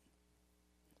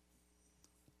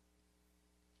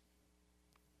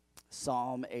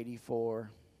 Psalm 84,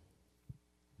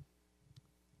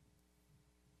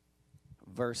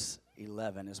 verse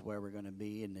 11 is where we're going to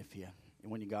be. And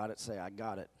when you got it, say, I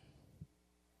got it.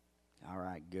 All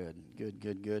right, good.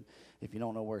 If you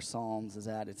don't know where Psalms is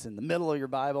at, it's in the middle of your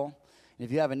Bible. And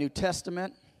if you have a New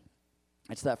Testament,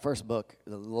 it's that first book,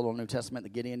 the little New Testament. The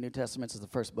Gideon New Testament is the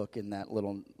first book in that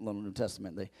little New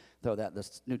Testament. They throw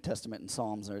this New Testament and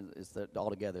Psalms is all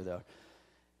together, though.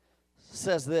 It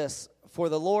says this: For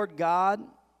the Lord God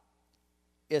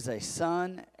is a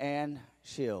sun and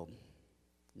shield.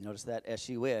 Notice that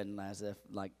S-U-N, as if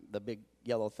like the big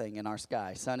yellow thing in our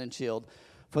sky, sun and shield.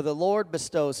 For the Lord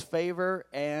bestows favor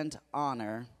and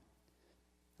honor.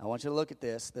 I want you to look at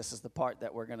this. This is the part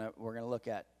that we're gonna look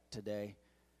at today.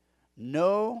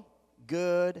 No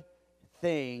good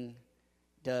thing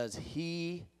does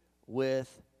He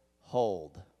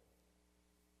withhold.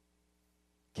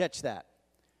 Catch that.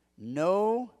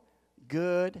 No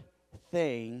good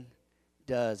thing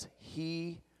does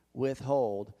He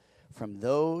withhold from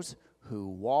those who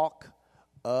walk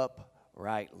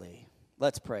uprightly.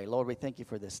 Let's pray. Lord, we thank you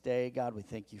for this day. God, we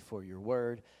thank you for your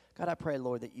word. God, I pray,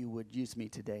 Lord, that you would use me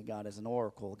today, God, as an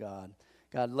oracle, God.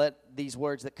 God, let these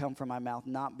words that come from my mouth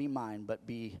not be mine, but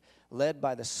be led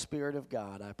by the Spirit of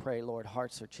God. I pray, Lord,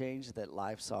 hearts are changed, that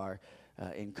lives are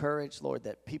encouraged, Lord,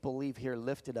 that people leave here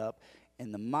lifted up.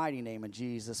 In the mighty name of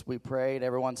Jesus, we prayed.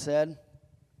 Everyone said,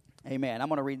 amen. I'm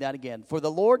going to read that again. For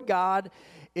the Lord God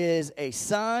is a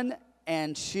sun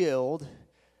and shield.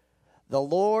 The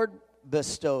Lord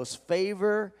bestows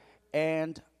favor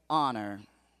and honor.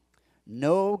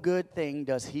 No good thing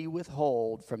does He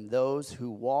withhold from those who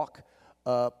walk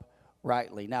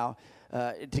uprightly. Now,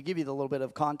 to give you the little bit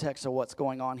of context of what's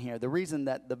going on here, the reason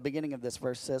that the beginning of this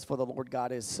verse says, for the Lord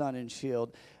God is sun and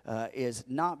shield, is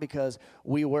not because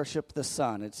we worship the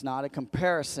sun. It's not a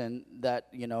comparison that,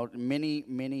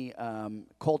 many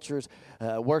cultures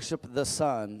worship the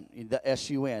sun, the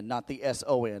S-U-N, not the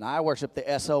S-O-N. I worship the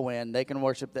S-O-N. They can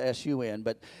worship the S-U-N.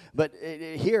 But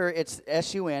here it's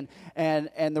S-U-N.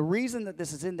 And the reason that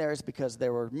this is in there is because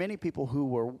there were many people who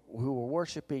were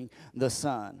worshiping the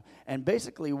sun. And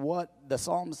basically what the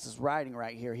psalmist is writing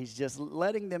right here, he's just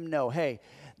letting them know, hey,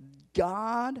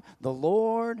 God, the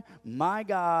Lord, my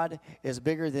God, is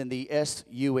bigger than the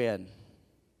S-U-N.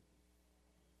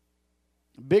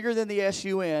 bigger than the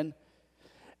S-U-N.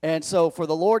 And so, for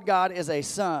the Lord God is a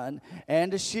sun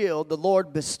and a shield. The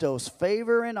Lord bestows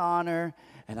favor and honor.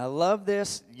 And I love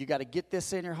this. You got to get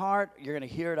this in your heart. You're going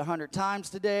to hear it 100 times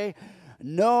today.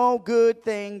 No good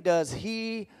thing does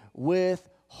he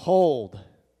withhold.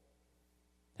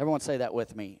 Everyone say that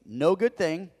with me. No good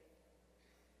thing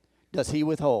does he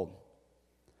withhold.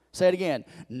 Say it again.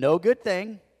 No good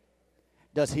thing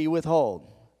does he withhold.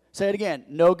 Say it again.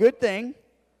 No good thing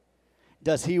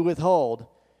does he withhold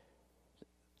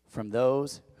from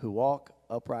those who walk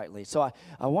uprightly. So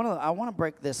I want to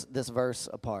break this verse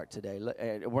apart today.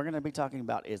 We're going to be talking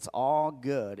about it's all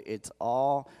good. It's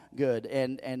all good.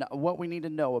 And what we need to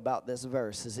know about this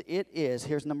verse is,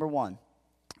 here's number one.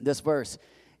 This verse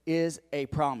is a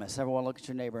promise. Everyone look at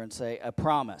your neighbor and say, a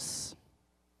promise.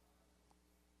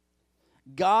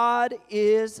 God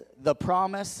is the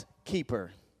promise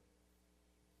keeper.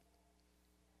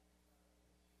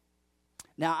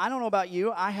 Now, I don't know about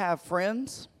you. I have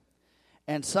friends,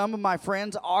 and some of my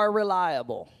friends are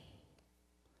reliable.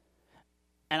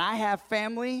 And I have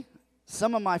family.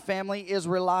 Some of my family is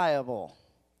reliable.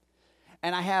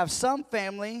 And I have some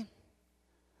family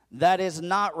that is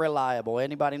not reliable.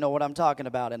 Anybody know what I'm talking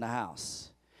about in the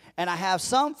house? And I have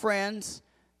some friends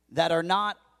that are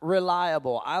not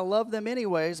reliable. I love them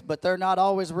anyways, but they're not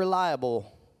always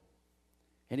reliable.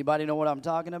 Anybody know what I'm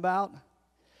talking about?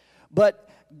 But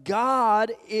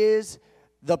God is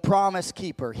the promise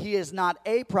keeper. He is not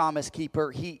a promise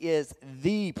keeper. He is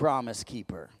the promise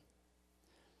keeper.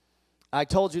 I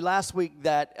told you last week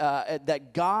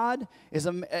that God is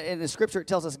in the scripture it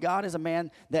tells us God is a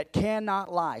man that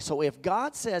cannot lie. So if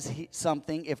God says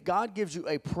something, if God gives you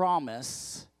a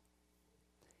promise,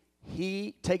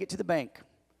 he take it to the bank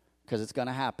because it's going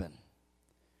to happen.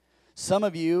 Some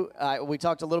of you, we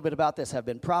talked a little bit about this, have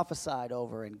been prophesied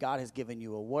over, and God has given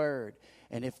you a word.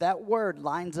 And if that word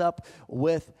lines up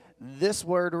with this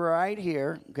word right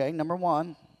here, okay, number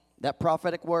one, that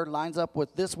prophetic word lines up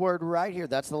with this word right here.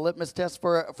 That's the litmus test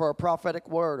for a prophetic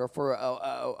word or for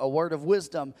a word of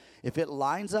wisdom. If it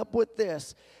lines up with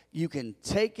this, you can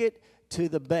take it to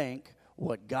the bank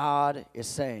what God is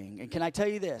saying. And can I tell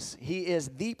you this? He is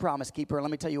the promise keeper. Let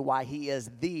me tell you why he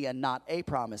is the and not a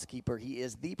promise keeper. He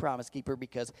is the promise keeper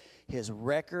because his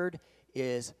record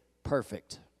is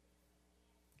perfect.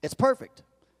 It's perfect.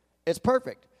 It's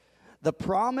perfect. The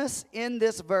promise in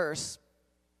this verse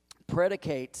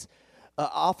predicates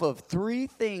off of three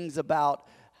things about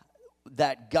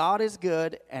that God is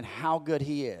good and how good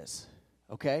he is.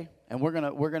 Okay? And we're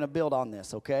gonna build on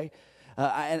this, okay?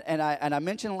 And I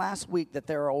mentioned last week that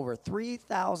there are over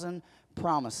 3,000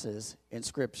 promises in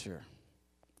Scripture.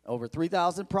 Over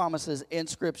 3,000 promises in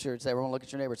Scripture. Say, everyone look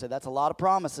at your neighbor and say, that's a lot of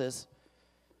promises.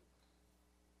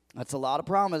 That's a lot of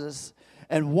promises.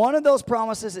 And one of those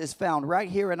promises is found right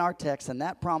here in our text, and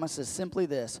that promise is simply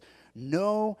this: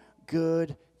 no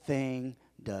good thing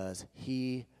does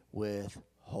he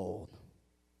withhold.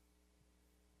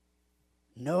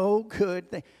 No good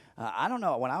thing. I don't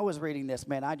know. When I was reading this,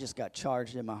 man, I just got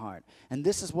charged in my heart. And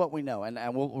this is what we know. And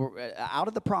we're out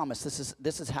of the promise,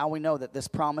 this is how we know that this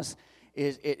promise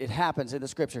is it happens in the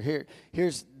Scripture.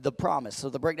 Here's the promise. So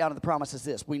the breakdown of the promise is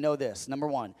this. We know this. Number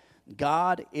one,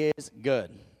 God is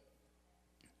good.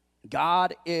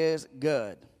 God is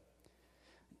good.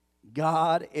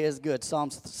 God is good.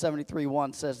 Psalms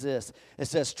 73:1 says this. It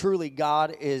says, truly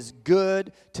God is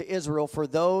good to Israel for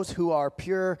those who are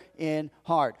pure in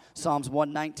heart. Psalms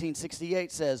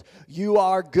 119:68 says, you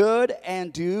are good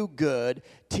and do good.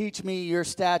 Teach me your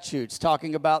statutes.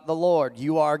 Talking about the Lord.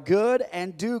 You are good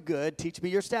and do good. Teach me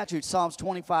your statutes. Psalms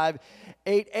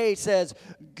 25:8a says,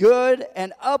 good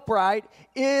and upright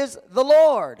is the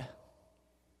Lord.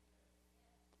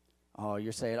 Oh,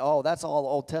 you're saying, oh, that's all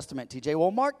Old Testament, TJ.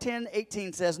 Well, Mark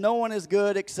 10:18 says, no one is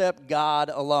good except God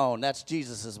alone. That's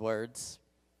Jesus' words.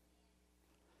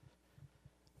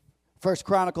 1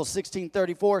 Chronicles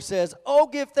 16:34 says, oh,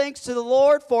 give thanks to the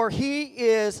Lord, for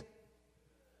his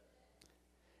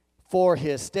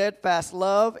steadfast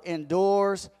love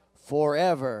endures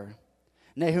forever.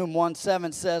 Nahum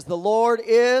 1:7 says, the Lord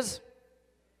is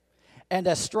and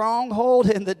a stronghold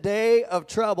in the day of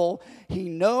trouble. He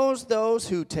knows those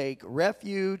who take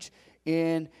refuge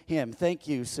in him. Thank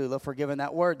you, Sula, for giving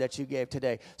that word that you gave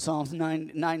today. Psalms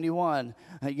 91.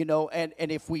 And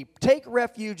if we take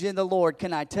refuge in the Lord,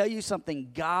 can I tell you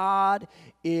something? God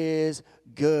is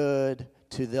good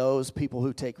to those people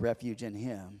who take refuge in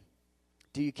him.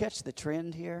 Do you catch the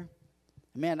trend here?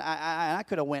 Man, I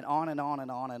could have went on and on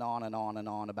and on and on and on and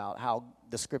on about how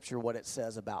the Scripture, what it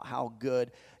says about how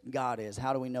good God is.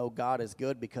 How do we know God is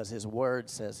good? Because his word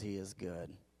says he is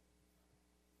good.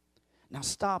 Now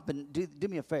stop and do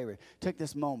me a favor. Take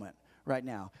this moment right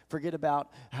now. Forget about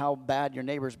how bad your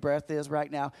neighbor's breath is right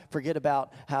now. Forget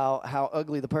about how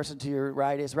ugly the person to your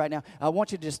right is right now. I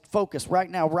want you to just focus right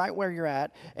now, right where you're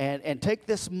at, and take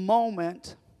this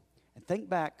moment and think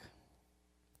back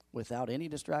without any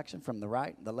distraction from the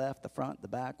right, the left, the front, the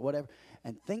back, whatever,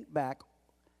 and think back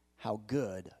how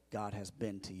good God has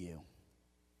been to you.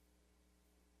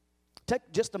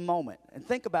 Take just a moment and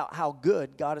think about how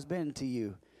good God has been to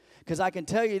you. Because I can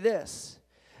tell you this,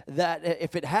 that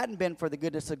if it hadn't been for the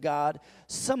goodness of God,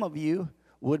 some of you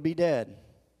would be dead.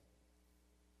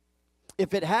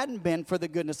 If it hadn't been for the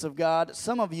goodness of God,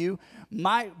 some of you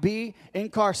might be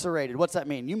incarcerated. What's that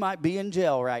mean? You might be in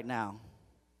jail right now.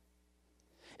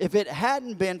 If it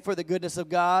hadn't been for the goodness of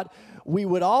God, we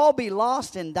would all be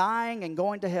lost and dying and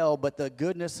going to hell, but the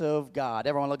goodness of God.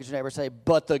 Everyone look at your neighbor and say,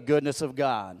 but the goodness of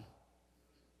God.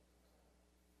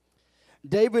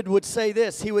 David would say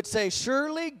this. He would say,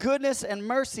 surely goodness and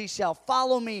mercy shall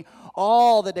follow me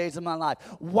all the days of my life.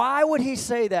 Why would he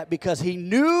say that? Because he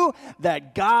knew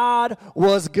that God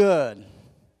was good.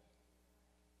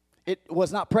 It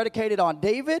was not predicated on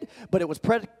David, but it was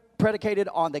predicated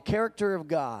on the character of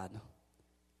God.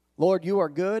 Lord, you are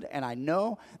good, and I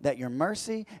know that your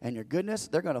mercy and your goodness,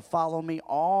 they're going to follow me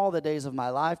all the days of my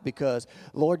life because,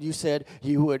 Lord, you said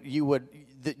you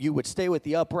would stay with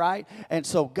the upright. And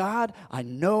so, God, I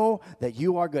know that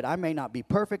you are good. I may not be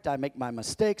perfect. I make my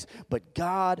mistakes, but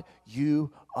God,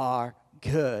 you are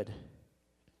good.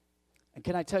 And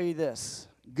can I tell you this?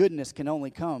 Goodness can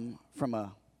only come from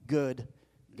a good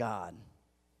God.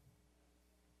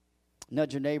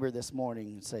 Nudge your neighbor this morning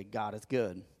and say, God is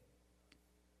good.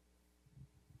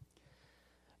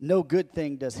 No good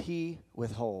thing does he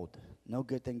withhold. No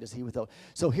good thing does he withhold.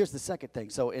 So here's the second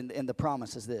thing. So in the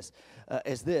promise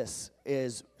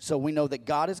is so we know that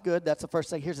God is good. That's the first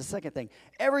thing. Here's the second thing.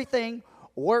 Everything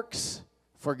works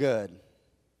for good.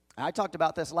 I talked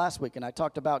about this last week, and I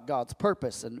talked about God's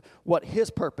purpose and what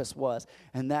his purpose was.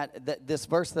 And that this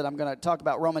verse that I'm going to talk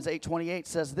about, Romans 8:28,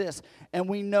 says this, and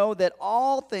we know that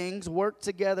all things work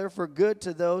together for good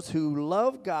to those who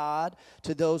love God,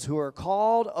 to those who are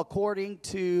called according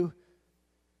to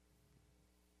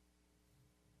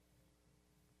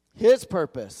his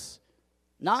purpose.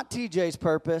 Not TJ's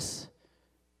purpose,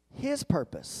 his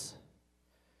purpose.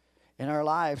 In our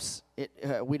lives,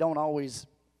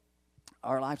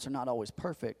 our lives are not always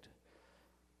perfect,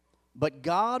 but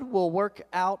God will work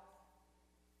out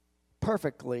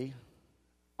perfectly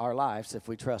our lives if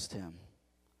we trust him.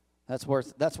 That's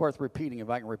worth repeating if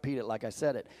I can repeat it like I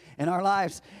said it. In our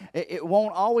lives, it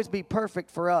won't always be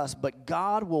perfect for us, but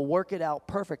God will work it out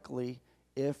perfectly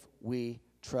if we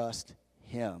trust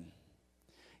him.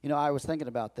 You know, I was thinking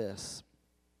about this,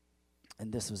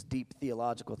 and this was deep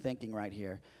theological thinking right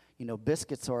here. You know,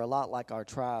 biscuits are a lot like our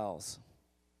trials.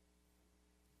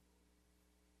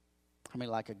 How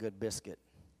many like a good biscuit?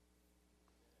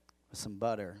 With some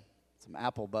butter, some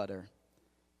apple butter,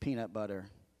 peanut butter.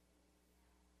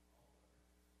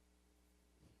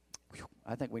 Whew.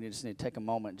 I think we just need to take a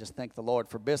moment and just thank the Lord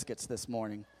for biscuits this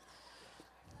morning.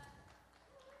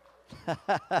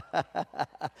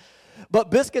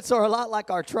 But biscuits are a lot like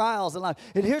our trials in life.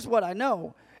 And here's what I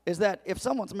know, is that if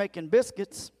someone's making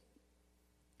biscuits,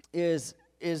 is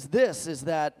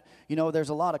that, you know, there's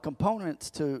a lot of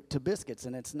components to biscuits,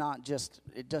 and it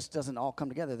just doesn't all come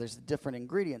together. There's different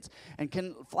ingredients. And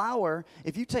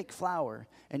if you take flour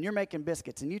and you're making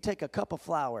biscuits, and you take a cup of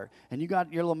flour, and you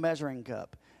got your little measuring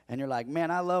cup, and you're like,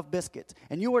 man, I love biscuits,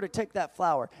 and you were to take that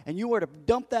flour, and you were to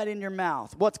dump that in your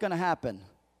mouth, what's going to happen?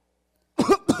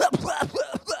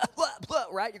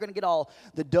 Right? You're going to get all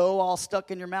the dough all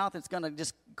stuck in your mouth. It's going to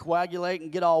just coagulate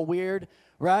and get all weird,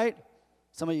 right?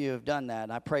 Some of you have done that,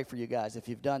 and I pray for you guys if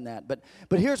you've done that. But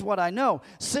here's what I know.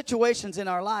 Situations in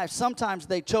our lives, sometimes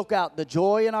they choke out the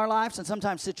joy in our lives, and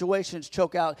sometimes situations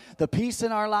choke out the peace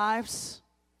in our lives.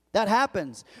 That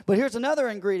happens. But here's another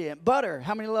ingredient, butter.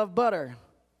 How many love butter?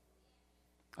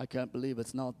 I can't believe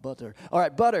it's not butter. All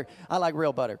right, butter. I like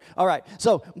real butter. All right,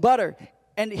 so butter.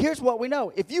 And here's what we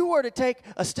know. If you were to take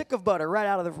a stick of butter right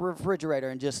out of the refrigerator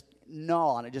and just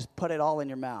gnaw on it, just put it all in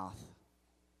your mouth.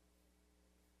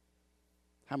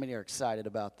 How many are excited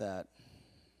about that?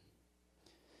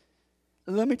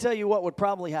 Let me tell you what would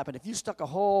probably happen. If you stuck a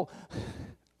whole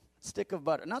stick of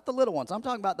butter, not the little ones, I'm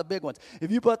talking about the big ones.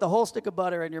 If you put the whole stick of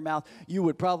butter in your mouth, you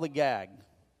would probably gag.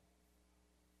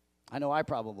 I know I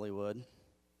probably would.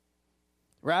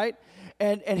 right?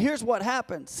 And here's what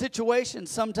happens. Situations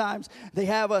sometimes, they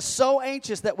have us so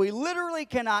anxious that we literally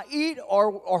cannot eat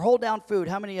or hold down food.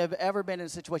 How many have ever been in a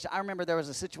situation? I remember there was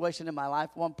a situation in my life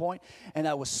at one point, and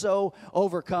I was so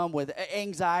overcome with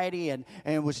anxiety and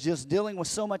was just dealing with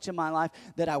so much in my life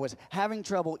that I was having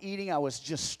trouble eating. I was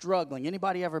just struggling.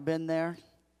 Anybody ever been there?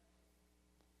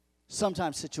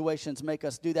 Sometimes situations make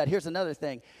us do that. Here's another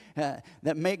thing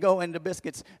that may go into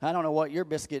biscuits. I don't know what your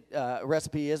biscuit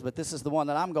recipe is, but this is the one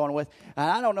that I'm going with.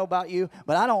 And I don't know about you,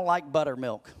 but I don't like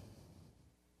buttermilk.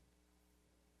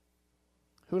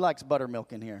 Who likes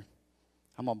buttermilk in here?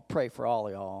 I'm going to pray for all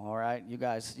of y'all, all right? You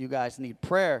guys need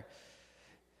prayer.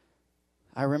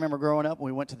 I remember growing up,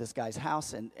 we went to this guy's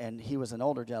house, and he was an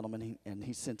older gentleman, and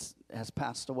he since has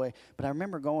passed away. But I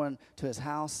remember going to his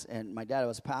house, and my dad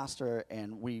was a pastor,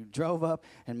 and we drove up,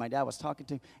 and my dad was talking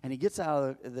to him, and he gets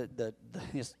out of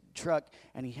his truck,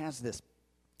 and he has this,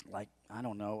 like, I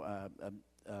don't know,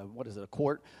 what is it, a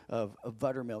quart of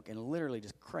buttermilk, and literally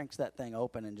just cranks that thing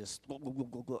open and just,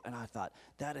 and I thought,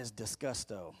 that is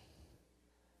disgusto.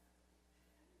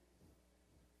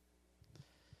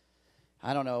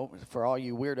 I don't know, for all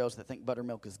you weirdos that think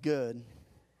buttermilk is good,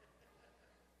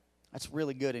 that's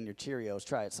really good in your Cheerios.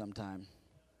 Try it sometime.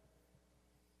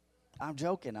 I'm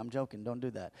joking. Don't do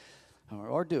that.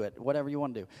 Or do it, whatever you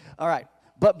want to do. All right,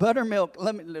 but buttermilk,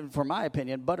 for my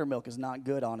opinion, buttermilk is not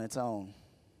good on its own.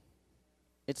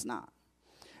 It's not.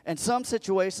 And some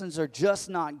situations are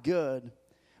just not good,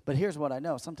 but here's what I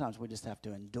know. Sometimes we just have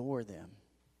to endure them,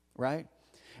 right?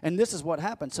 And this is what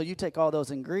happens. So you take all those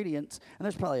ingredients, and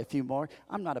there's probably a few more.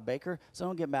 I'm not a baker, so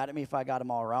don't get mad at me if I got them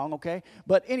all wrong, okay?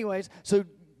 But anyways, so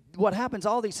what happens,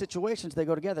 all these situations, they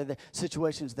go together. The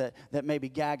situations that maybe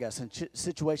gag us, and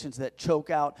situations that choke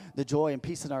out the joy and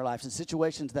peace in our lives, and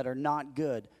situations that are not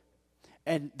good.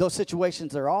 And those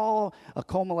situations are all a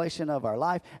culmination of our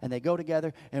life, and they go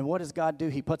together. And what does God do?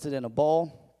 He puts it in a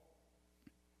bowl,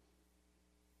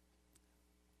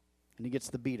 and he gets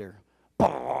the beater.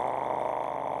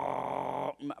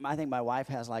 I think my wife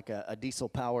has like a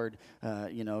diesel-powered,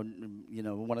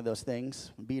 one of those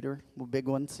things, beater, big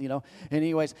ones,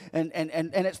 Anyways, and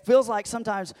it feels like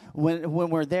sometimes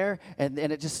when we're there, and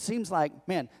it just seems like,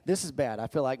 man, this is bad. I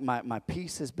feel like my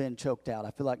peace has been choked out. I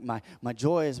feel like my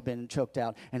joy has been choked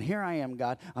out. And here I am,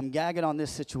 God. I'm gagging on this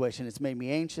situation. It's made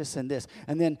me anxious and this.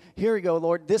 And then here we go,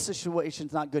 Lord. This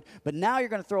situation's not good. But now you're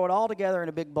going to throw it all together in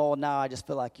a big bowl, and now I just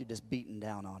feel like you're just beating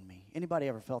down on me. Anybody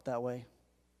ever felt that way?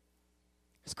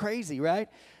 It's crazy, right?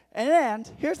 And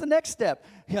here's the next step.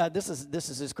 Yeah, this is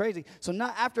just crazy. So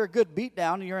not after a good beat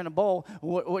down, you're in a bowl.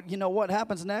 What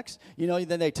happens next?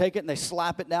 Then they take it and they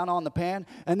slap it down on the pan,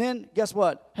 and then guess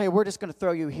what? Hey, we're just going to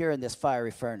throw you here in this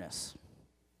fiery furnace.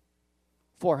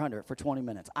 400 for 20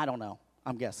 minutes. I don't know.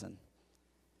 I'm guessing.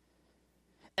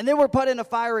 And then we're put in a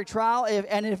fiery trial,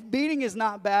 and if beating is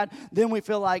not bad, then we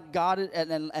feel like God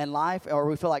and life, or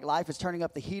we feel like life is turning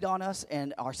up the heat on us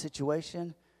and our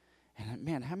situation. And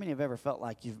man, how many have ever felt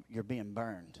like you're being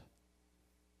burned?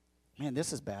 Man,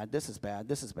 this is bad, this is bad,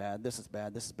 this is bad, this is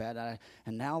bad, this is bad.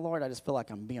 And now, Lord, I just feel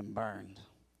like I'm being burned.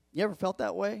 You ever felt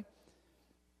that way?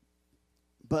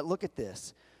 But look at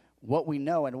this. What we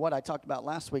know and what I talked about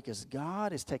last week is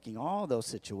God is taking all those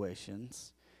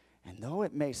situations, and though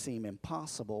it may seem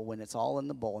impossible when it's all in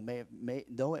the bowl,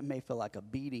 though it may feel like a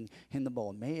beating in the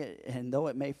bowl, and though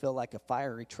it may feel like a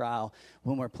fiery trial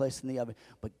when we're placed in the oven,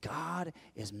 but God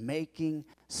is making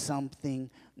something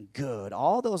good.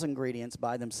 All those ingredients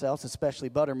by themselves, especially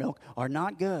buttermilk, are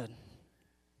not good.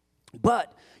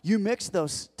 But you mix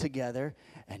those together,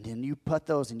 and then you put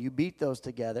those and you beat those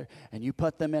together, and you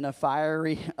put them in a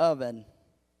fiery oven,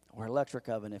 or electric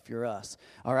oven if you're us,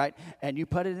 all right? And you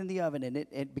put it in the oven, and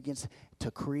it begins to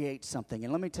create something.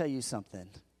 And let me tell you something.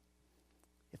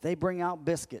 If they bring out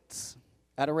biscuits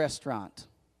at a restaurant,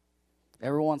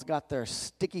 everyone's got their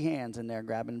sticky hands in there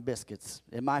grabbing biscuits.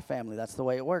 In my family, that's the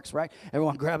way it works, right?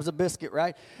 Everyone grabs a biscuit,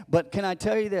 right? But can I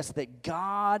tell you this, that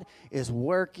God is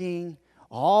working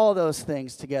all those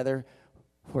things together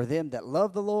for them that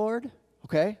love the Lord,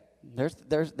 okay?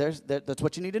 That's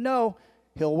what you need to know.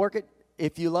 He'll work it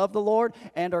if you love the Lord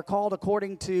and are called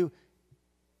according to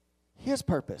His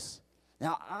purpose.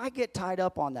 Now, I get tied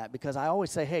up on that because I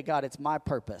always say, hey, God, it's my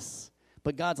purpose.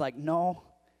 But God's like, no,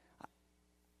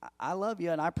 I love you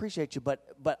and I appreciate you,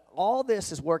 but all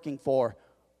this is working for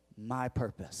my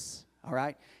purpose. All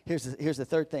right? Here's the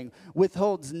third thing.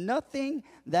 Withholds nothing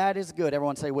that is good.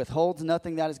 Everyone say, withholds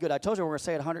nothing that is good. I told you we're going to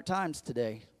say it 100 times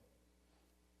today.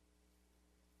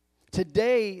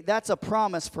 Today, that's a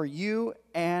promise for you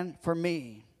and for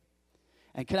me.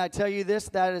 And can I tell you this?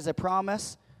 That is a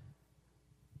promise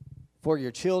for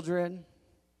your children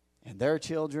and their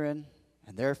children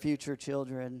and their future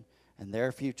children and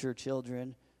their future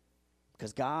children,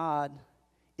 because God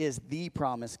is the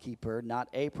promise keeper, not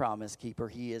a promise keeper.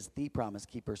 He is the promise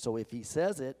keeper. So if he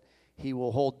says it, he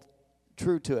will hold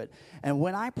true to it. And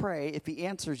when I pray, if he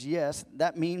answers yes,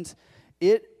 that means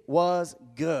it was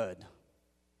good.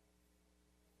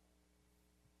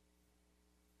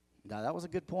 Now, that was a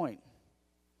good point.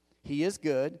 He is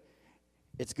good.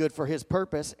 It's good for his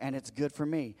purpose, and it's good for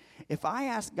me. If I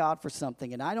ask God for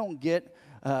something and I don't get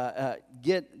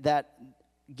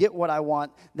what I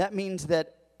want, that means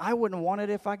that I wouldn't want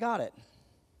it if I got it.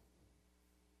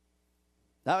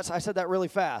 I said that really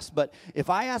fast, but if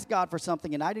I ask God for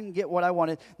something and I didn't get what I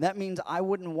wanted, that means I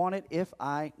wouldn't want it if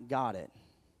I got it.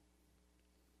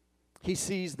 He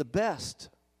sees the best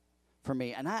for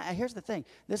me. And here's the thing.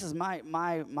 This is my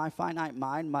finite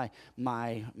mind,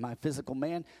 my physical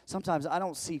man. Sometimes I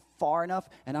don't see far enough,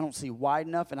 and I don't see wide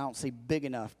enough, and I don't see big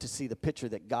enough to see the picture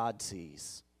that God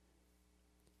sees.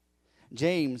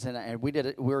 James, and we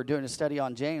were doing a study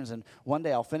on James, and one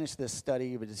day I'll finish this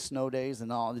study, but it's snow days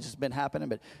and all, it's just been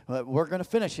happening, but we're going to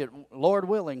finish it, Lord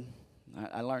willing.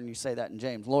 I learned you say that in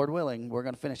James. Lord willing, we're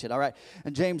going to finish it. All right.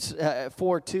 And James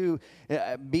 4:2,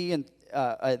 B and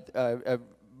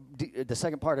the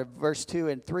second part of verse 2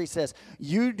 and 3 says,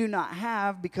 you do not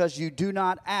have because you do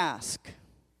not ask.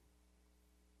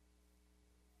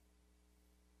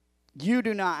 You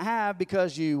do not have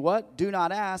because you what? Do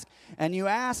not ask. And you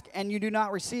ask and you do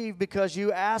not receive because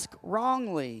you ask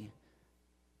wrongly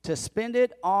to spend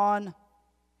it on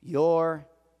your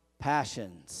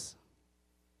passions.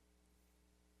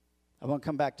 I want to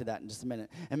come back to that in just a minute.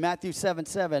 In Matthew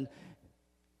 7:7,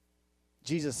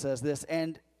 Jesus says this,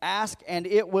 and ask and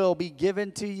it will be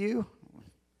given to you.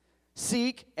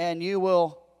 Seek and you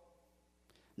will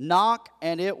knock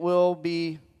and it will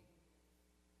be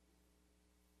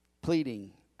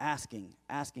pleading, asking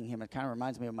him. It kind of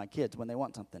reminds me of my kids when they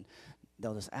want something.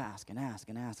 They'll just ask and ask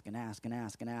and ask and ask and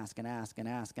ask and ask and ask and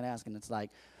ask and ask. And it's like,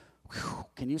 whew,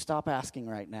 can you stop asking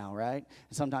right now, right?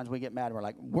 And sometimes we get mad and we're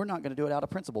like, we're not going to do it out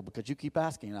of principle because you keep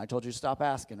asking. And I told you to stop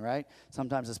asking, right?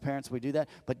 Sometimes as parents we do that.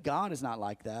 But God is not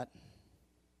like that.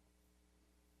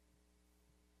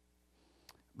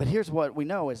 But here's what we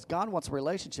know is God wants a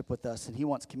relationship with us and he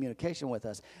wants communication with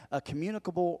us. A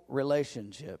communicable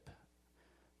relationship.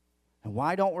 And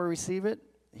why don't we receive it?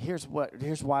 Here's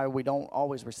why we don't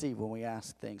always receive when we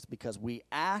ask things. Because we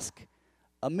ask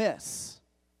amiss.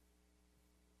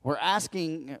 We're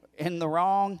asking in the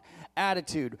wrong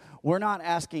attitude. We're not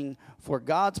asking for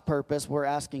God's purpose. We're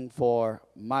asking for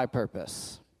my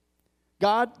purpose.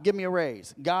 God, give me a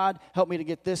raise. God, help me to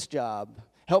get this job.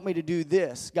 Help me to do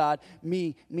this. God,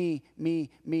 me.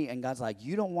 And God's like,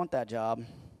 you don't want that job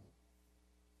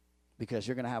because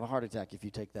you're going to have a heart attack if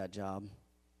you take that job.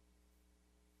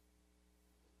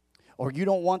 Or you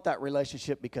don't want that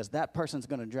relationship because that person's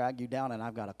going to drag you down and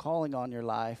I've got a calling on your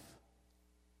life.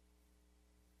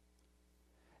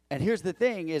 And here's the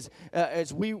thing is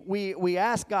we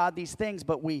ask God these things,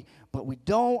 but we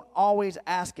don't always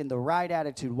ask in the right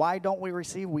attitude. Why don't we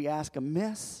receive? We ask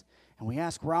amiss and we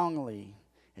ask wrongly.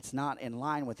 It's not in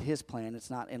line with his plan. It's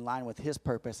not in line with his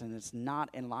purpose, and it's not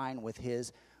in line with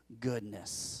his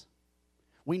goodness.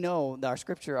 We know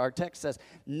that our text says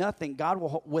nothing, God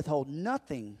will withhold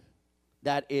nothing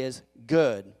that is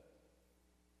good.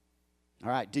 All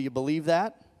right, do you believe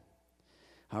that?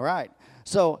 All right.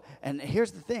 So, and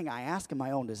here's the thing. I ask in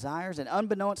my own desires, and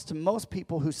unbeknownst to most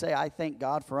people who say, I thank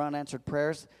God for unanswered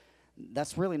prayers,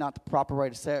 that's really not the proper way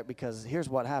to say it, because here's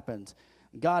what happens.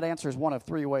 God answers one of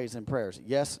three ways in prayers.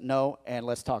 Yes, no, and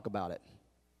let's talk about it.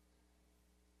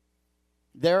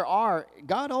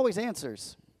 God always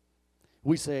answers.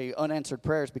 We say unanswered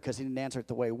prayers because he didn't answer it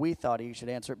the way we thought he should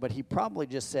answer it, but he probably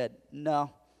just said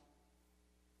no.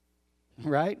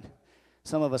 Right?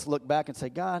 Some of us look back and say,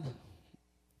 God,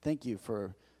 thank you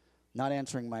for not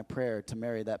answering my prayer to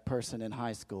marry that person in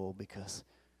high school because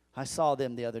I saw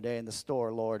them the other day in the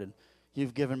store, Lord, and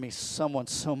you've given me someone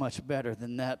so much better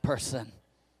than that person.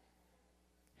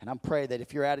 And I'm praying that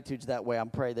if your attitude's that way, I'm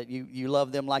praying that you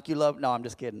love them like you love. No, I'm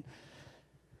just kidding.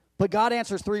 But God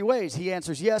answers three ways. He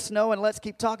answers yes, no, and let's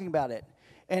keep talking about it.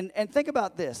 And think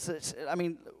about this.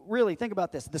 Really think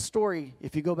about this. The story,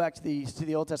 if you go back to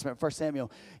the Old Testament, 1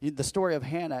 Samuel, the story of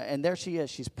Hannah, and there she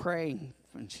is. She's praying,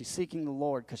 and she's seeking the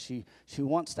Lord because she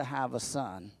wants to have a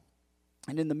son.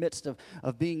 And in the midst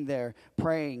of being there,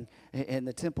 praying in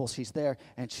the temple, she's there,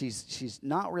 and she's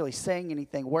not really saying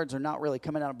anything. Words are not really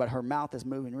coming out, but her mouth is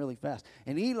moving really fast.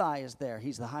 And Eli is there.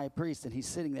 He's the high priest, and he's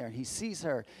sitting there, and he sees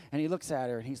her, and he looks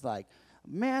at her, and he's like,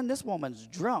 man, this woman's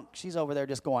drunk. She's over there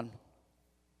just going.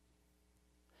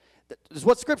 This is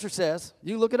what Scripture says.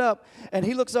 You look it up. And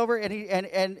he looks over, and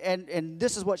and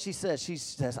this is what she says. She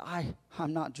says,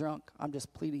 I'm not drunk. I'm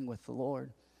just pleading with the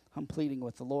Lord. I'm pleading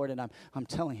with the Lord, and I'm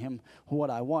telling him what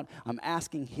I want. I'm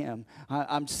asking him.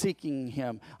 I'm seeking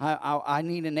him. I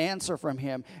need an answer from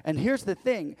him. And here's the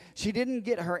thing. She didn't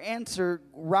get her answer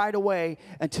right away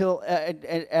until,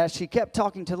 as she kept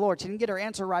talking to the Lord, she didn't get her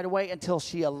answer right away until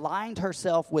she aligned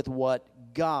herself with what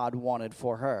God wanted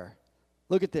for her.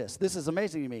 Look at this. This is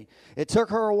amazing to me. It took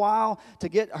her a while to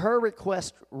get her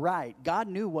request right. God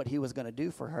knew what he was going to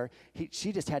do for her.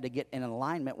 She just had to get in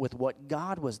alignment with what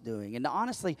God was doing. And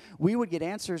honestly, we would get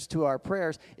answers to our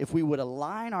prayers if we would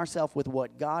align ourselves with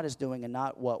what God is doing and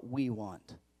not what we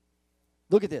want.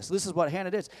 Look at this. This is what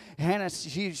Hannah did. Hannah,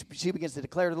 she begins to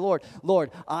declare to the Lord,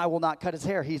 Lord, I will not cut his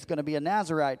hair. He's going to be a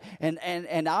Nazirite,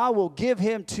 and I will give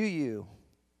him to you.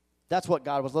 That's what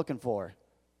God was looking for.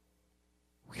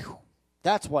 Whew.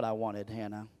 That's what I wanted,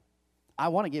 Hannah. I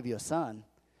want to give you a son.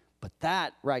 But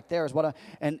that right there is what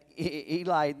and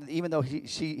Eli, even though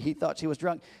he thought she was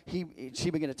drunk,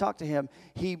 she began to talk to him.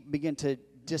 He began to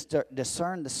just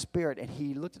discern the spirit, and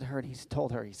he looked at her and he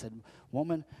told her, he said,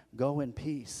 woman, go in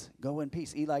peace. Go in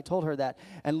peace. Eli told her that.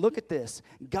 And look at this.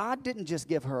 God didn't just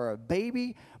give her a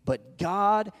baby, but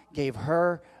God gave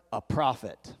her a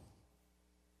prophet.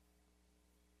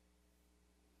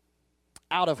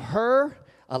 Out of her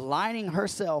aligning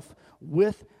herself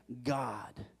with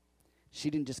God, she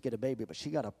didn't just get a baby, but she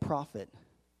got a prophet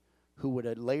who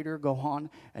would later go on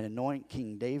and anoint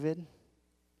King David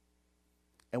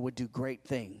and would do great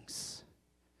things.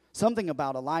 Something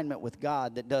about alignment with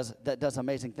God that does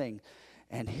amazing things.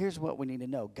 And here's what we need to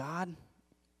know. God,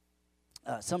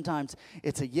 sometimes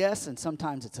it's a yes, and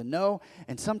sometimes it's a no,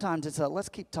 and sometimes it's a let's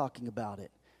keep talking about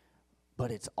it. But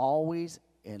it's always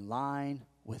in line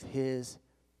with his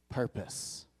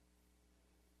purpose.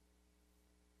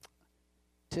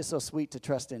 'Tis so sweet to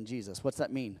trust in Jesus. What's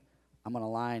that mean? I'm going to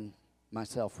align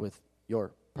myself with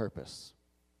your purpose.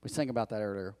 We sang about that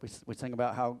earlier. We sang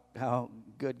about how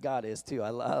good God is too.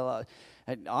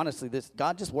 And honestly,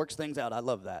 God just works things out. I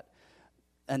love that.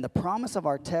 And the promise of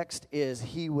our text is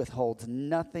he withholds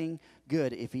nothing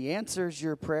good. If he answers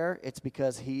your prayer, it's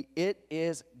because it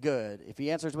is good. If he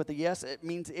answers with a yes, it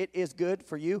means it is good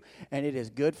for you, and it is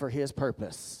good for his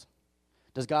purpose.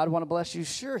 Does God want to bless you?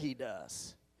 Sure he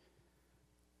does.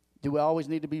 Do we always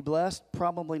need to be blessed?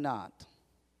 Probably not.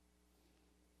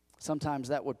 Sometimes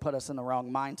that would put us in the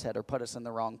wrong mindset or put us in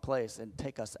the wrong place and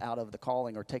take us out of the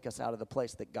calling or take us out of the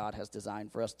place that God has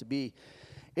designed for us to be.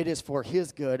 It is for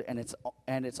his good, and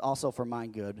it's also for my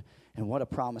good. And what a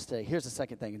promise today. Here's the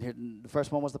second thing. And here, the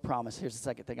first one was the promise. Here's the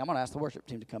second thing. I'm going to ask the worship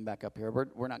team to come back up here.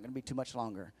 We're not going to be too much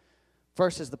longer.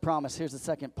 First is the promise. Here's the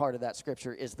second part of that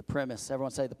scripture is the premise.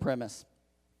 Everyone say the premise.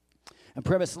 And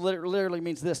premise literally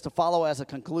means this, to follow as a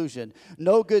conclusion.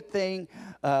 No good thing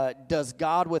does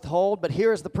God withhold, but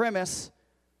here is the premise,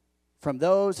 from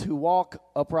those who walk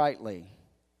uprightly.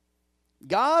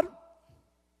 God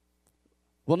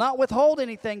will not withhold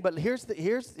anything, but here's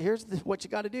what you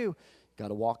got to do. You got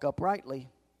to walk uprightly.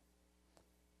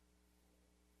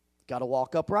 Got to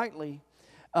walk uprightly.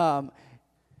 And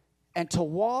to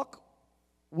walk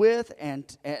with, and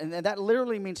that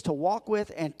literally means to walk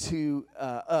with and to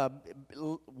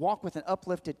walk with an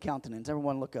uplifted countenance.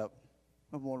 Everyone look up.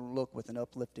 Everyone look with an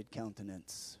uplifted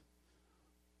countenance.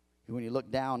 When you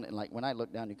look down, and like when I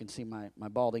look down, you can see my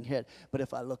balding head. But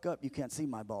if I look up, you can't see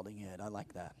my balding head. I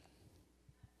like that.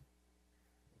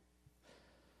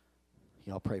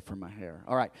 Y'all pray for my hair.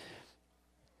 All right.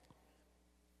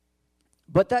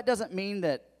 But that doesn't mean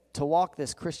that to walk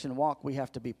this Christian walk, we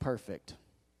have to be perfect.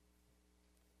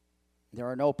 There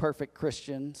are no perfect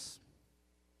Christians.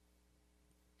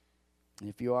 And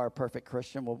if you are a perfect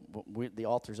Christian, the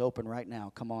altar's open right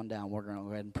now. Come on down. We're going to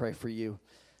go ahead and pray for you.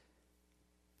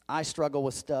 I struggle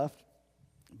with stuff,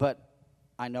 but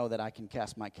I know that I can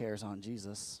cast my cares on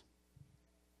Jesus.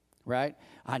 Right?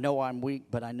 I know I'm weak,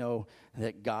 but I know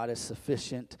that God is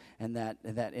sufficient, and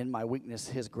that in my weakness,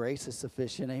 his grace is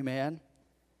sufficient. Amen?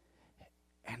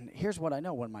 And here's what I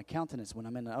know. When my countenance, when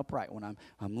I'm in the upright, when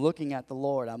I'm looking at the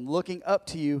Lord, I'm looking up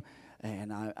to you,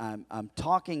 and I'm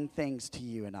talking things to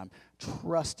you, and I'm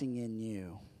trusting in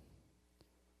you.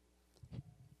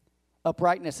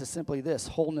 Uprightness is simply this: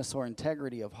 wholeness or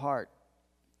integrity of heart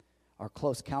are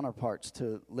close counterparts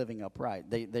to living upright.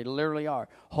 They literally are.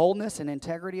 Wholeness and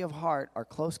integrity of heart are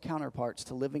close counterparts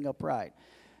to living upright.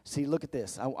 See, look at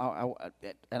this.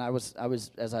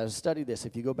 As I studied this,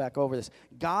 if you go back over this,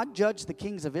 God judged the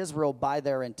kings of Israel by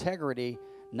their integrity,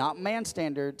 not man's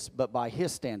standards, but by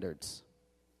his standards.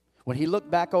 When he looked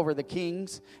back over the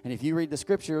kings, and if you read the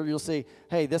scripture, you'll see,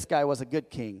 hey, this guy was a good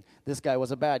king. This guy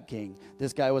was a bad king.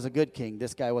 This guy was a good king.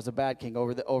 This guy was a bad king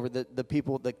over the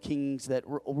people, the kings that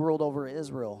ruled over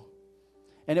Israel.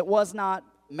 And it was not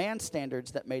man's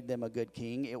standards that made them a good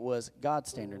king. It was God's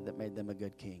standard that made them a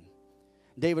good king.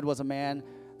 David was a man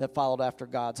that followed after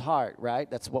God's heart, right?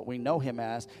 That's what we know him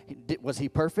as. Was he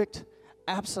perfect?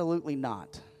 Absolutely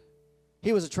not.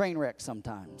 He was a train wreck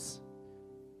sometimes.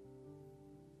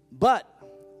 But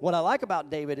what I like about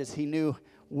David is he knew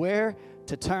where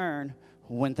to turn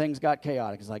when things got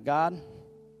chaotic. He's like, God,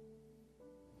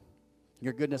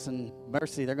 your goodness and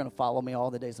mercy, they're going to follow me all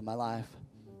the days of my life.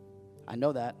 I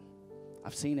know that.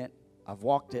 I've seen it. I've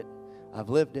walked it. I've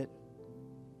lived it.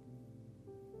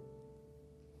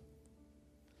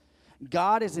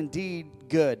 God is indeed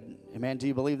good. Amen. Do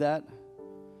you believe that?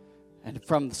 And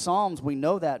from the Psalms, we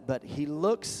know that, but he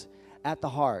looks at the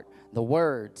heart, the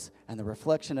words, and the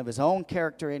reflection of his own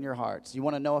character in your hearts. You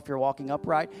want to know if you're walking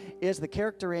upright? Is the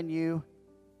character in you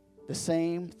the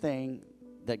same thing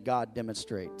that God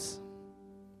demonstrates?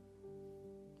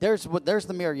 There's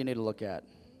the mirror you need to look at.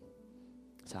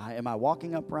 So, am I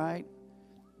walking upright?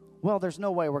 Well, there's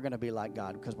no way we're going to be like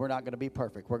God because we're not going to be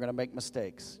perfect. We're going to make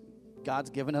mistakes. God's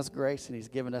given us grace and he's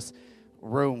given us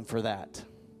room for that.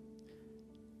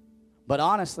 But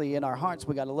honestly, in our hearts,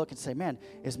 we got to look and say, man,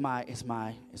 is my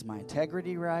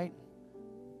integrity right?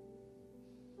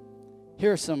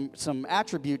 Here are some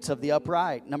attributes of the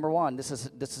upright. Number one, this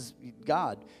is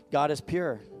God. God is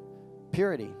pure.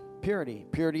 Purity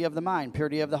of the mind,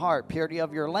 purity of the heart, purity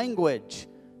of your language.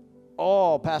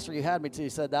 Oh, Pastor, you had me till you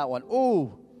said that one.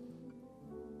 Ooh.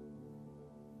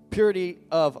 Purity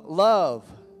of love.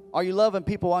 Are you loving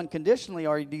people unconditionally,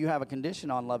 or do you have a condition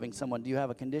on loving someone? Do you have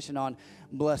a condition on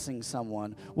blessing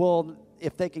someone? Well,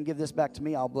 if they can give this back to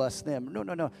me, I'll bless them.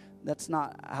 No. That's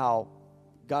not how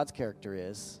God's character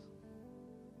is.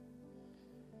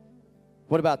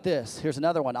 What about this? Here's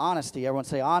another one, honesty. Everyone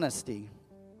say honesty.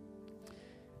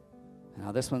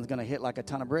 Now, this one's going to hit like a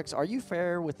ton of bricks. Are you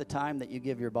fair with the time that you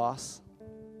give your boss?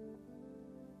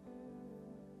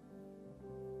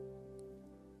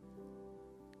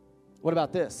 What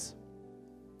about this?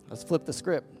 Let's flip the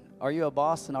script. Are you a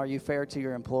boss and are you fair to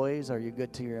your employees? Are you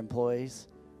good to your employees?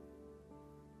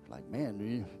 Like,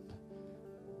 man,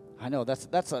 I know that's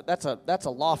a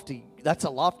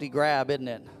lofty grab, isn't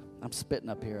it? I'm spitting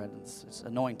up here. It's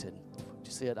anointed. Did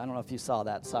you see it? I don't know if you saw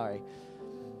that. Sorry.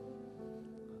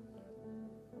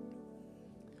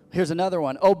 Here's another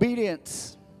one.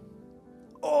 Obedience.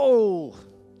 Oh.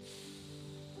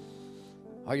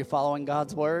 Are you following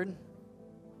God's word?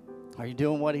 Are you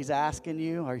doing what he's asking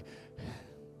you?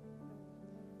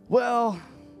 Well,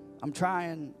 I'm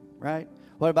trying, right?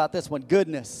 What about this one?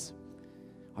 Goodness.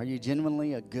 Are you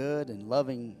genuinely a good and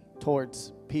loving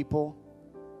towards people?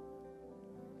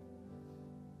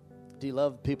 Do you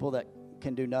love people that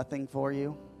can do nothing for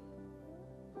you?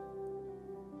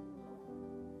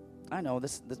 I know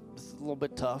this is a little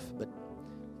bit tough, but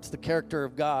it's the character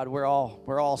of God. We're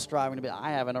all striving to be.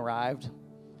 I haven't arrived.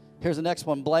 Here's the next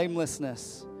one,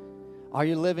 blamelessness. Are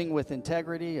you living with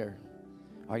integrity, or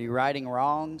are you righting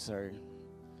wrongs, or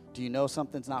do you know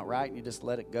something's not right and you just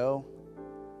let it go?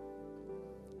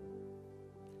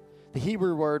 The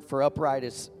Hebrew word for upright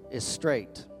is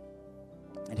straight.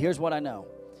 And here's what I know.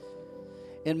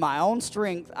 In my own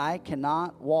strength, I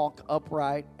cannot walk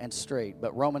upright and straight.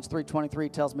 But Romans 3:23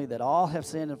 tells me that all have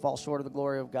sinned and fall short of the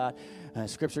glory of God.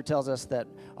 Scripture tells us that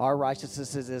our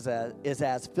righteousness is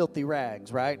as filthy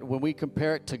rags, right? When we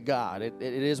compare it to God, it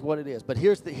is what it is. But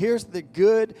here's the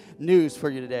good news for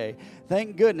you today.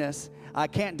 Thank goodness I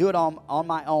can't do it on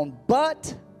my own.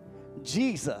 But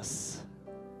Jesus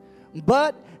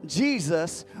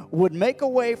would make a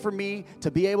way for me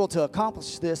to be able to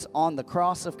accomplish this on the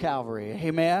cross of Calvary.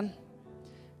 Amen?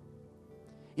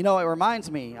 You know, it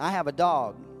reminds me, I have a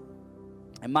dog.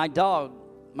 And my dog,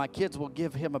 my kids will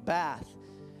give him a bath.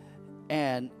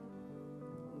 And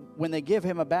when they give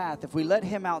him a bath, if we let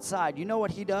him outside, you know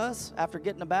what he does after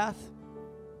getting a bath?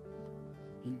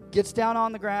 He gets down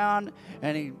on the ground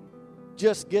and he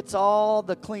just gets all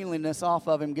the cleanliness off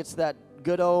of him, gets that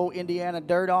good old Indiana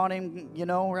dirt on him, you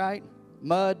know, right?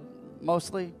 Mud,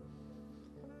 mostly.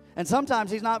 And sometimes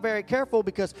he's not very careful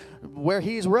because where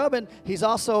he's rubbing, he's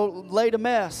also laid a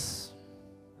mess.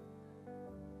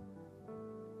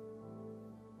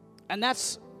 And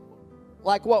that's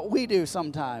like what we do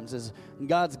sometimes is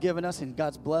God's given us and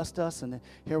God's blessed us, and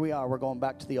here we are. We're going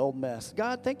back to the old mess.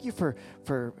 God, thank you for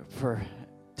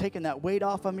taking that weight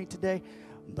off of me today.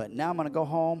 But now I'm going to go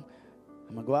home.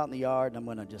 I'm going to go out in the yard, and I'm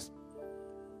going to just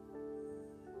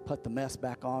put the mess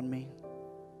back on me.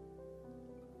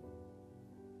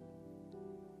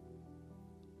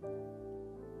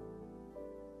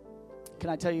 can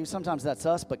I tell you, sometimes that's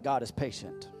us, but God is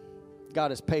patient.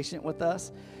 God is patient with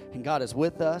us, and God is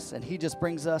with us, and he just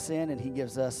brings us in, and he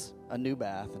gives us a new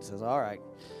bath and says, all right,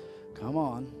 come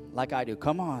on, like I do.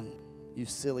 Come on, you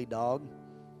silly dog.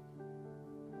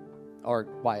 Or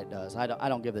Wyatt does. I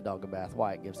don't give the dog a bath.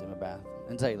 Wyatt gives him a bath.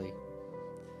 And Zaylee.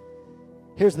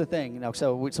 Here's the thing,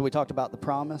 so we talked about the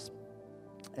promise,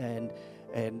 and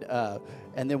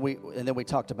then we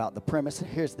talked about the premise.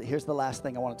 Here's the last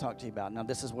thing I want to talk to you about. Now,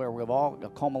 this is where we've all a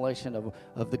culmination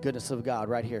of the goodness of God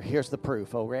right here. Here's the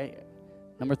proof. Oh, right?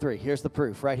 Number 3. Here's the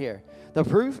proof right here. The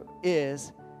proof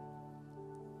is,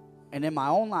 and in my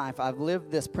own life, I've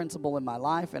lived this principle in my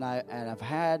life, and I've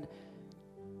had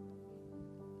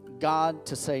God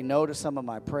to say no to some of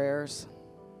my prayers.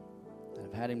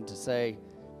 I've had him to say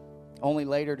only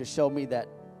later to show me that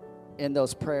in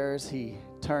those prayers he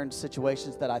turned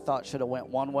situations that I thought should have went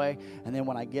one way, and then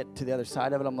when I get to the other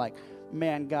side of it, I'm like,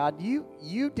 man, God,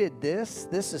 you did this.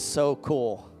 This is so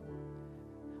cool.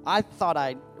 I thought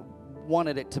I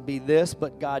wanted it to be this,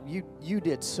 but God, you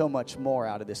did so much more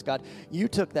out of this. God, you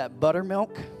took that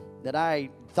buttermilk that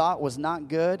I thought was not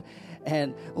good,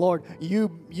 and Lord, you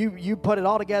put it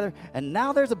all together, and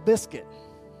now there's a biscuit.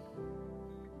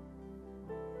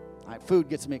 All right, food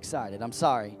gets me excited. I'm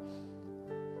sorry.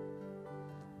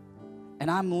 And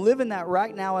I'm living that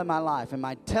right now in my life, and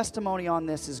my testimony on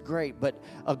this is great, but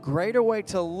a greater way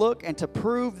to look and to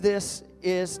prove this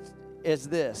is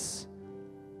this.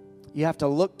 You have to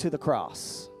look to the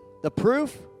cross. The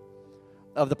proof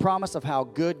of the promise of how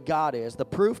good God is, the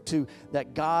proof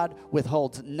that God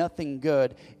withholds nothing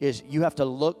good, is you have to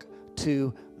look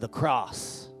to the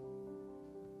cross.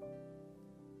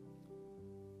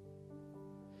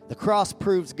 The cross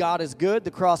proves God is good.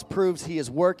 The cross proves he is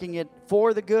working it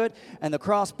for the good. And the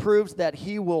cross proves that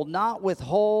he will not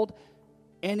withhold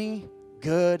any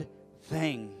good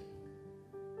thing.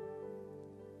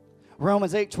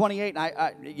 Romans 8:28,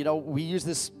 and we used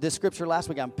this scripture last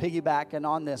week. I'm piggybacking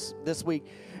on this week.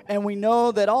 And we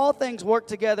know that all things work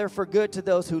together for good to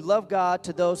those who love God,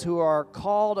 to those who are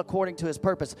called according to his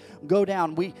purpose. Go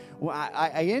down.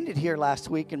 I ended here last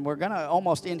week, and we're going to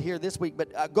almost end here this week,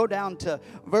 but go down to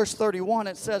verse 31.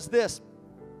 It says this,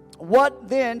 what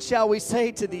then shall we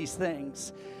say to these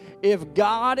things? If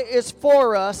God is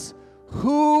for us,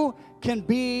 who can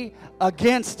be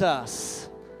against us?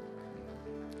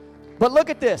 But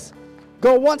look at this.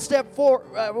 Go one step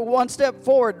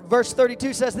forward. Verse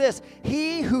 32 says this.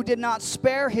 He who did not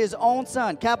spare his own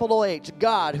son, capital H,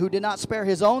 God, who did not spare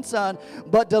his own son,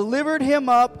 but delivered him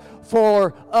up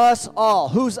for us all.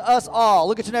 Who's us all?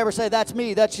 Look at your neighbor, say, that's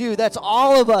me, that's you, that's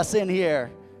all of us in here.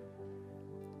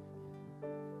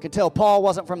 You can tell Paul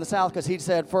wasn't from the South because he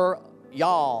said, for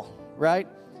y'all, right?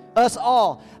 Us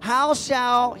all. How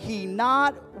shall he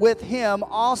not with him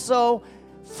also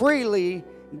freely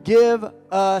give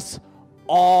us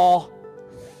all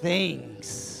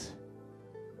things?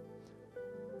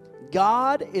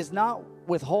 God is not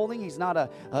withholding. He's not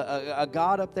a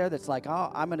God up there that's like,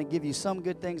 oh, I'm going to give you some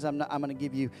good things. I'm going to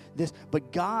give you this.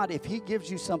 But God, if he gives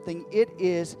you something, it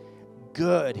is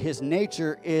good. His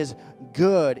nature is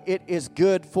good. It is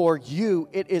good for you.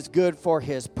 It is good for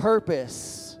his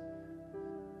purpose.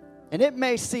 And it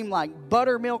may seem like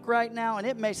buttermilk right now, and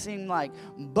it may seem like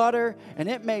butter, and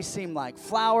it may seem like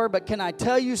flour, but can I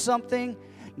tell you something?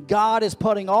 God is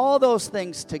putting all those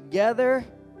things together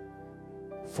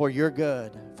for your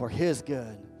good, for his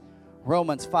good.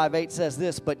 Romans 5:8 says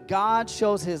this, but God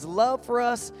shows his love for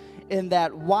us in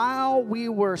that while we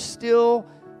were still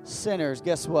sinners,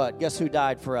 guess what? Guess who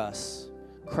died for us?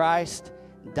 Christ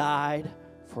died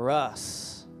for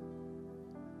us.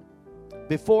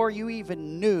 Before you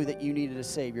even knew that you needed a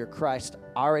Savior, Christ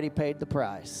already paid the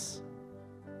price.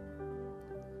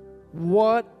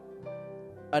 What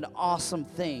an awesome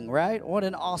thing, right? What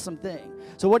an awesome thing.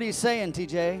 So what are you saying,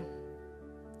 TJ?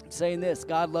 I'm saying this.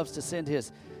 God loves to send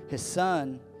his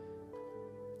son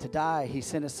to die. He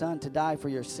sent his son to die for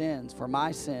your sins, for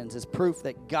my sins, is proof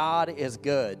that God is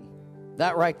good.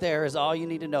 That right there is all you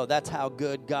need to know. That's how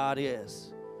good God is.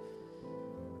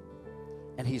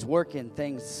 And he's working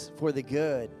things for the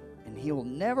good, and he will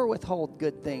never withhold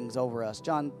good things over us.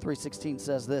 John 3:16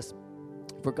 says this,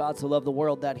 for God so loved the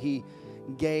world that he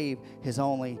gave his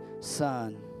only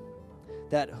son,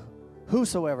 that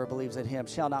whosoever believes in him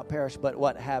shall not perish, but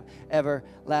what? Have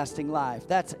everlasting life.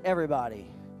 That's everybody.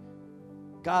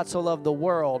 God so loved the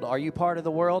world. Are you part of the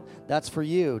world? That's for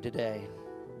you today.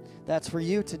 That's for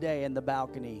you today in the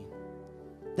balcony.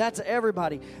 That's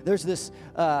everybody. There's this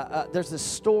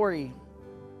story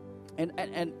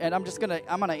And I'm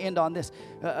gonna end on this.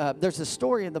 There's a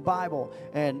story in the Bible,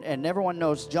 and everyone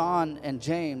knows John and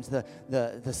James,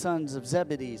 the sons of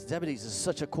Zebedee. Zebedee is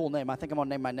such a cool name. I think I'm gonna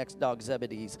name my next dog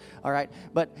Zebedee. All right,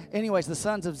 but anyways, the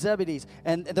sons of Zebedee,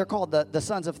 and they're called the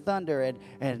sons of thunder,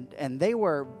 and they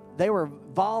were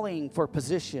volleying for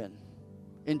position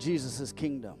in Jesus'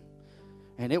 kingdom.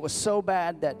 And it was so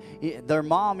bad that their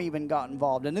mom even got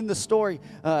involved. And in the story,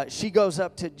 she goes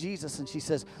up to Jesus and she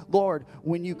says, Lord,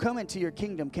 when you come into your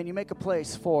kingdom, can you make a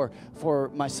place for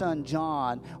my son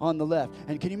John on the left?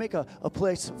 And can you make a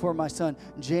place for my son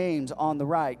James on the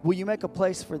right? Will you make a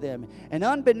place for them? And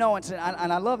unbeknownst,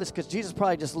 and I love this because Jesus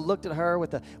probably just looked at her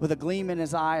with a gleam in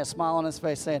his eye, a smile on his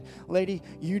face, saying, lady,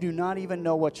 you do not even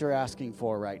know what you're asking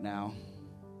for right now.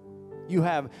 You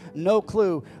have no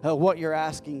clue what you're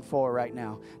asking for right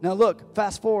now. Now look,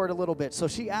 fast forward a little bit. So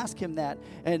she asked him that,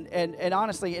 and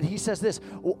honestly, and he says this,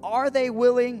 are they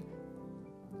willing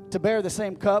to bear the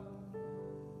same cup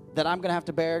that I'm going to have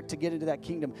to bear to get into that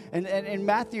kingdom? And in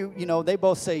Matthew, they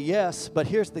both say yes, but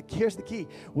here's the key.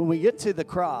 When we get to the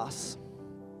cross,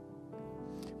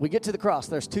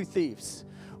 there's two thieves.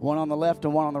 One on the left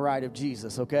and one on the right of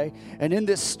Jesus, okay? And in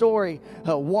this story,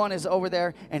 one is over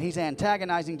there, and he's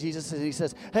antagonizing Jesus, and he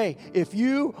says, hey, if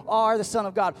you are the Son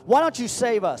of God, why don't you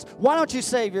save us? Why don't you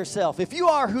save yourself? If you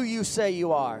are who you say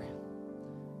you are.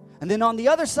 And then on the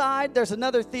other side, there's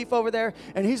another thief over there,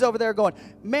 and he's over there going,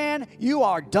 man, you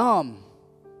are dumb.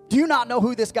 Do you not know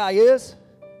who this guy is?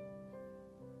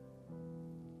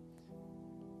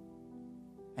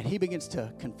 And he begins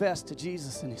to confess to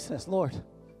Jesus, and he says, Lord,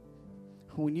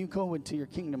 when you go into your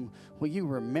kingdom, will you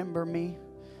remember me?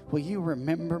 Will you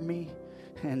remember me?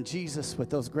 And Jesus, with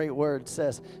those great words,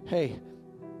 says, hey,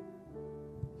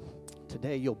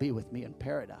 today you'll be with me in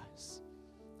paradise.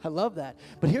 I love that.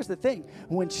 But here's the thing.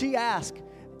 When she asked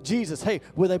Jesus, hey,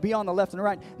 will they be on the left and the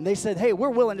right? And they said, hey, we're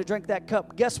willing to drink that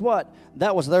cup. Guess what?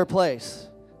 That was their place.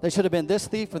 They should have been this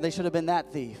thief or they should have been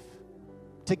that thief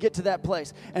to get to that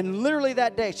place. And literally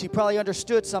that day, she probably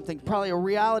understood something. Probably a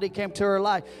reality came to her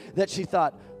life that she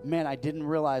thought, man, I didn't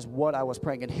realize what I was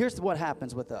praying. And here's what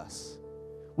happens with us.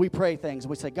 We pray things.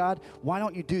 We say, God, why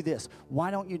don't you do this? Why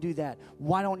don't you do that?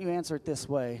 Why don't you answer it this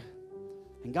way?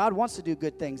 And God wants to do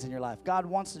good things in your life. God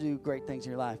wants to do great things in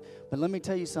your life. But let me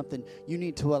tell you something. You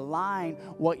need to align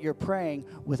what you're praying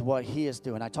with what He is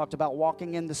doing. I talked about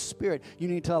walking in the Spirit. You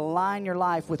need to align your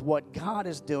life with what God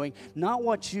is doing, not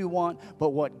what you want, but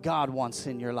what God wants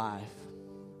in your life.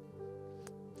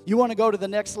 You want to go to the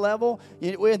next level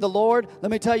in the Lord?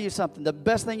 Let me tell you something. The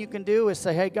best thing you can do is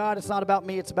say, hey, God, it's not about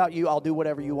me, it's about you. I'll do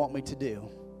whatever you want me to do.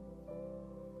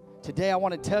 Today I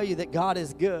want to tell you that God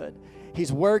is good. He's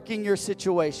working your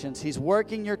situations. He's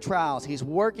working your trials. He's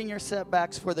working your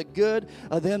setbacks for the good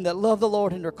of them that love the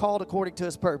Lord and are called according to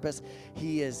His purpose.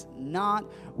 He is not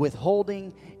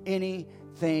withholding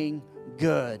anything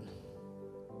good.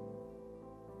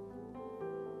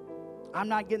 I'm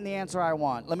not getting the answer I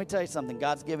want. Let me tell you something.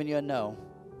 God's giving you a no.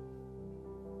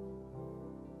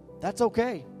 That's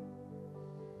okay.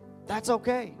 That's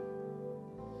okay.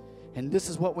 And this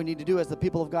is what we need to do as the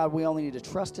people of God. We only need to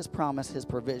trust His promise, His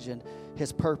provision,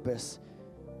 His purpose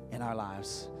in our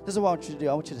lives. This is what I want you to do.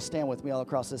 I want you to stand with me all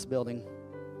across this building.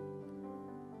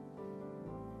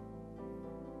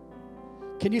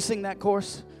 Can you sing that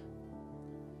chorus?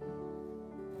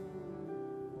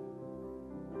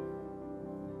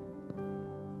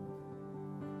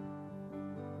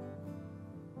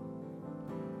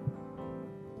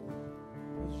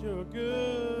 You're a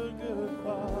good, good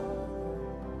Father.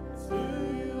 It's who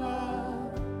you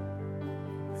are.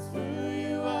 It's who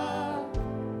you are.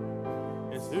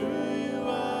 It's who you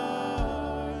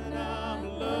are. And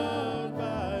I'm loved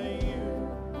by you.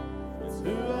 It's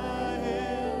who I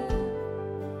am.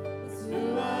 It's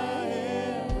who I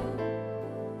am.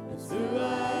 It's who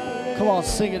I am. Come on,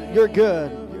 sing it. You're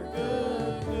good. You're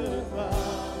good, good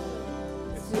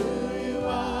Father. It's who you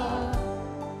are.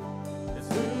 It's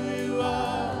who you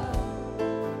are.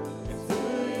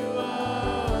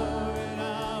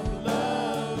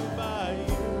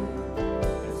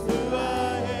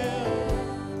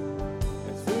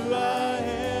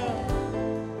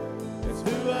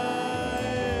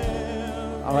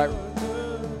 All right.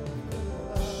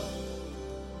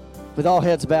 With all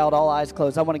heads bowed, all eyes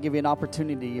closed, I want to give you an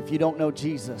opportunity. If you don't know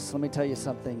Jesus, let me tell you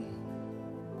something.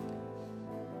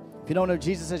 If you don't know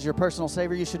Jesus as your personal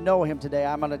Savior, you should know Him today.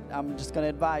 I'm just going to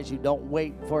advise you, don't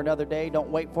wait for another day. Don't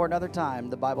wait for another time.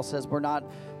 The Bible says we're not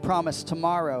promised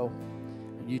tomorrow.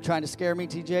 Are you trying to scare me,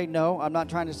 TJ? No, I'm not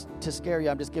trying to scare you.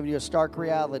 I'm just giving you a stark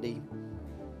reality.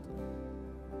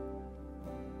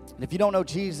 And if you don't know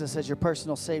Jesus as your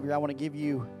personal Savior, I want to give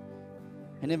you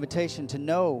an invitation to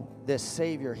know this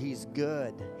Savior. He's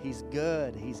good. He's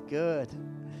good. He's good.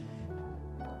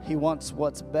 He wants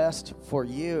what's best for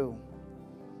you.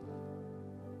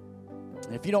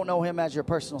 And if you don't know him as your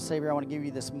personal Savior, I want to give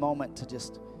you this moment to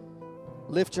just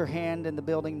lift your hand in the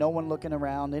building. No one looking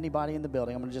around. Anybody in the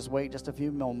building. I'm going to just wait just a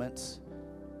few moments.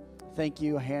 Thank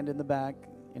you. A hand in the back.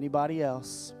 Anybody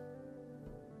else?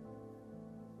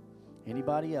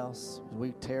 Anybody else?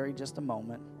 We tarry just a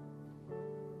moment.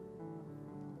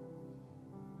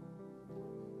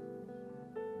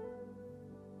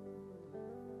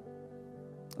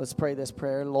 Let's pray this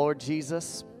prayer. Lord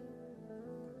Jesus,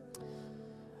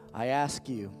 I ask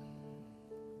you,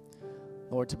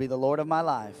 Lord, to be the Lord of my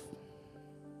life.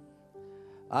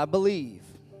 I believe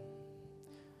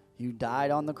you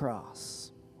died on the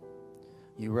cross.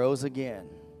 You rose again,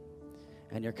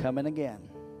 and you're coming again.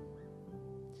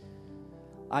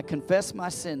 I confess my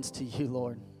sins to you,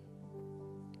 Lord.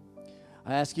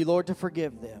 I ask you, Lord, to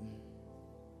forgive them.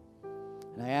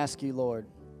 And I ask you, Lord,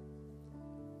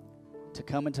 to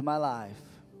come into my life,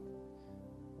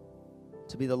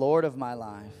 to be the Lord of my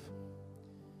life.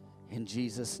 In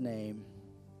Jesus' name,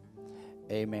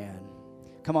 amen.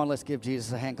 Come on, let's give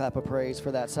Jesus a hand clap of praise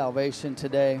for that salvation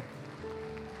today.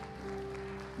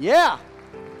 Yeah.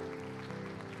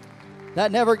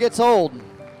 That never gets old.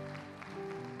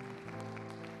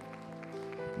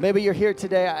 Maybe you're here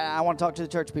today. I want to talk to the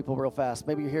church people real fast.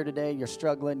 Maybe you're here today, you're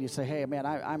struggling. You say, hey, man,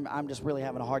 I'm just really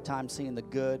having a hard time seeing the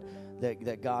good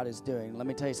that God is doing. Let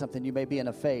me tell you something. You may be in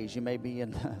a phase. You may be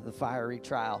in the fiery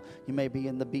trial. You may be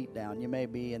in the beatdown. You may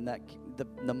be in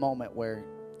the moment where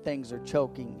things are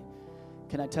choking.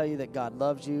 Can I tell you that God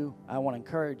loves you? I want to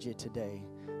encourage you today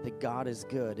that God is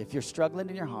good. If you're struggling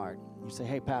in your heart, you say,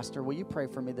 hey, Pastor, will you pray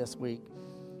for me this week?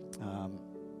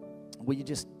 Will you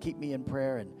just keep me in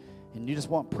prayer? And you just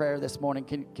want prayer this morning,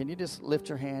 can you just lift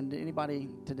your hand? Anybody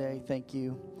today? Thank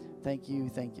you. Thank you.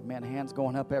 Thank you. Man, hands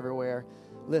going up everywhere.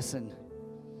 Listen,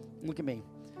 look at me.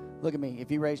 Look at me. If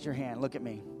you raised your hand, look at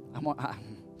me.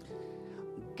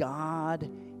 God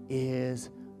is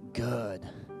good.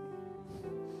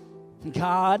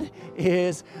 God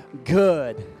is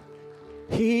good.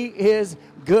 He is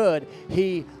good.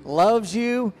 He loves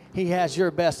you. He has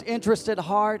your best interest at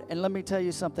heart. And let me tell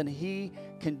you something. He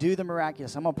can do the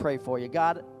miraculous. I'm going to pray for you.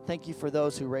 God, thank you for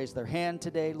those who raised their hand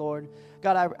today, Lord.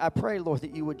 God, I pray, Lord,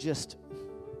 that you would just,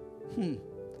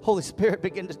 Holy Spirit,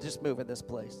 begin to just move in this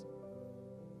place.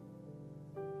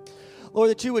 Lord,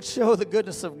 that you would show the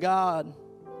goodness of God.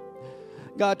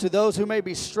 God, to those who may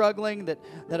be struggling, that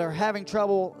are having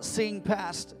trouble seeing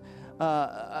past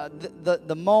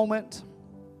the moment.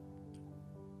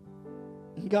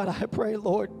 God, I pray,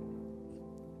 Lord,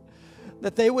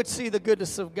 that they would see the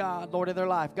goodness of God, Lord, in their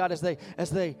life. God, as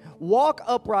they walk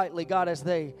uprightly, God, as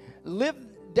they live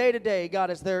day to day,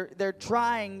 God, as they're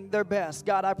trying their best.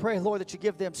 God, I pray, Lord, that you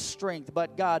give them strength.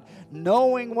 But God,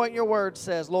 knowing what your word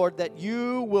says, Lord, that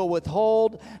you will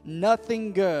withhold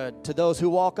nothing good to those who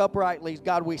walk uprightly.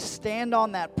 God, we stand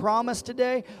on that promise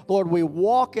today. Lord, we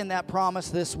walk in that promise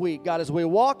this week. God, as we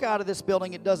walk out of this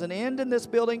building, it doesn't end in this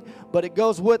building, but it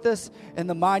goes with us in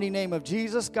the mighty name of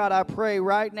Jesus. God, I pray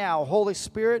right now, Holy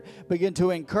Spirit, begin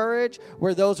to encourage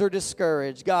where those are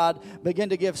discouraged. God, begin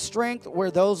to give strength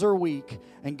where those are weak.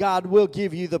 And God will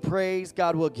give you the praise.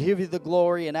 God will give you the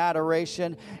glory and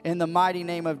adoration in the mighty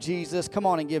name of Jesus. Come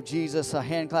on and give Jesus a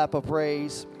hand clap of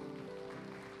praise.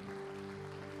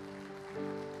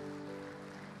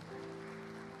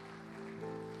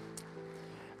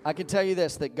 I can tell you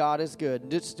this, that God is good.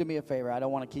 Just do me a favor. I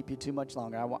don't want to keep you too much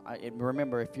longer.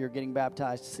 Remember, if you're getting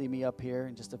baptized, see me up here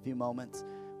in just a few moments.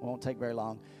 It won't take very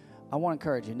long. I want to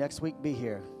encourage you. Next week, be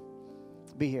here.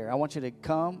 Be here. I want you to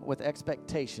come with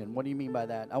expectation. What do you mean by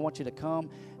that? I want you to come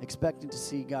expecting to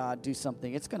see God do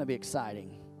something. It's going to be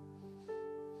exciting.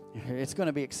 It's going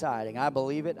to be exciting. I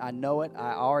believe it. I know it.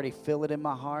 I already feel it in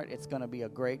my heart. It's going to be a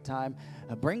great time.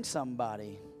 Bring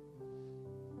somebody.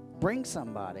 Bring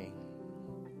somebody.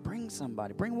 Bring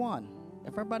somebody. Bring one. If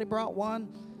everybody brought one,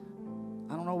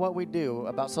 I don't know what we do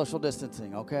about social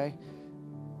distancing, okay?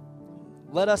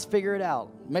 Let us figure it out.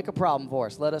 Make a problem for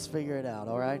us. Let us figure it out,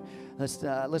 all right? Let's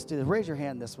do this. Raise your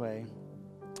hand this way.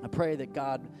 I pray that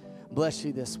God bless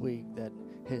you this week,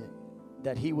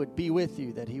 that he would be with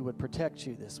you, that he would protect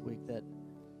you this week, that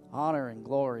honor and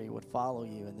glory would follow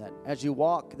you, and that as you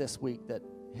walk this week, that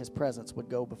his presence would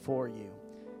go before you.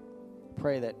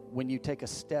 Pray that when you take a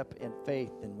step in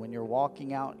faith and when you're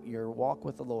walking out your walk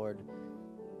with the Lord,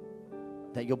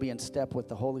 that you'll be in step with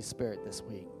the Holy Spirit this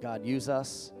week. God, use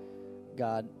us.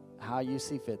 God, how you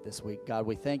see fit this week. God,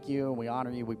 we thank you and we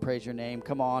honor you. We praise your name.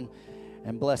 Come on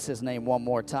and bless his name one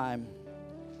more time.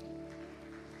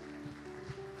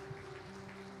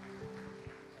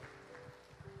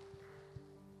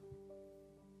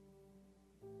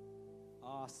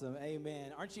 Awesome.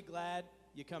 Amen. Aren't you glad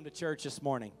you come to church this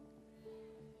morning?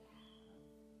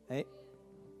 Hey.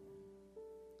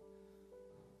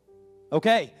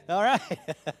 Okay. All right.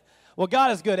 Well,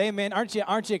 God is good. Amen. Aren't you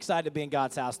excited to be in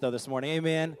God's house, though, this morning?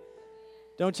 Amen.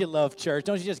 Don't you love church?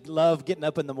 Don't you just love getting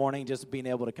up in the morning, just being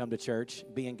able to come to church,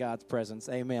 be in God's presence?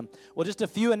 Amen. Well, just a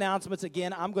few announcements.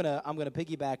 Again, I'm gonna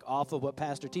piggyback off of what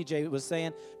Pastor TJ was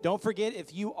saying. Don't forget,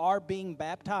 if you are being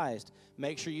baptized,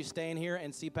 make sure you stay in here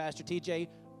and see Pastor TJ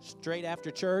straight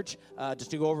after church, just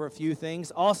to go over a few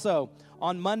things. Also,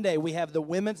 on Monday, we have the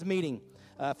women's meeting,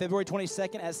 February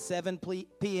 22nd at 7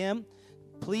 p.m.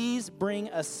 Please bring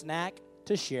a snack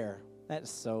to share. That is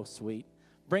so sweet.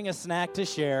 Bring a snack to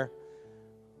share.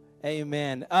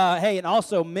 Amen. Hey, and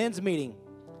also men's meeting,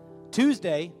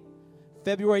 Tuesday,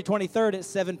 February 23rd at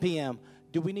 7 p.m.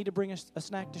 Do we need to bring a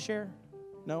snack to share?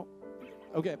 No?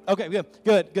 Okay,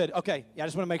 good. Okay, yeah, I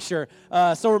just want to make sure.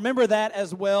 So remember that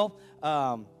as well.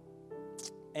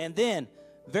 And then,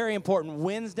 very important,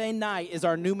 Wednesday night is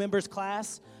our new members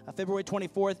class, February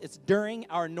 24th. It's during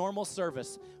our normal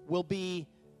service. We'll be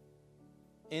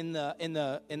in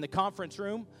the conference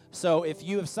room. So if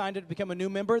you have signed up to become a new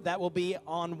member, that will be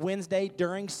on Wednesday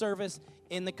during service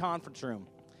in the conference room.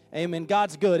 Amen.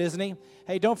 God's good, isn't he?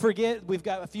 Hey, don't forget, we've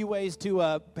got a few ways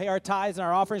to pay our tithes and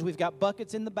our offerings. We've got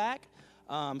buckets in the back.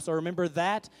 So remember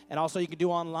that. And also you can do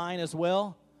online as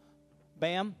well.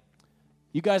 Bam.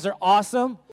 You guys are awesome.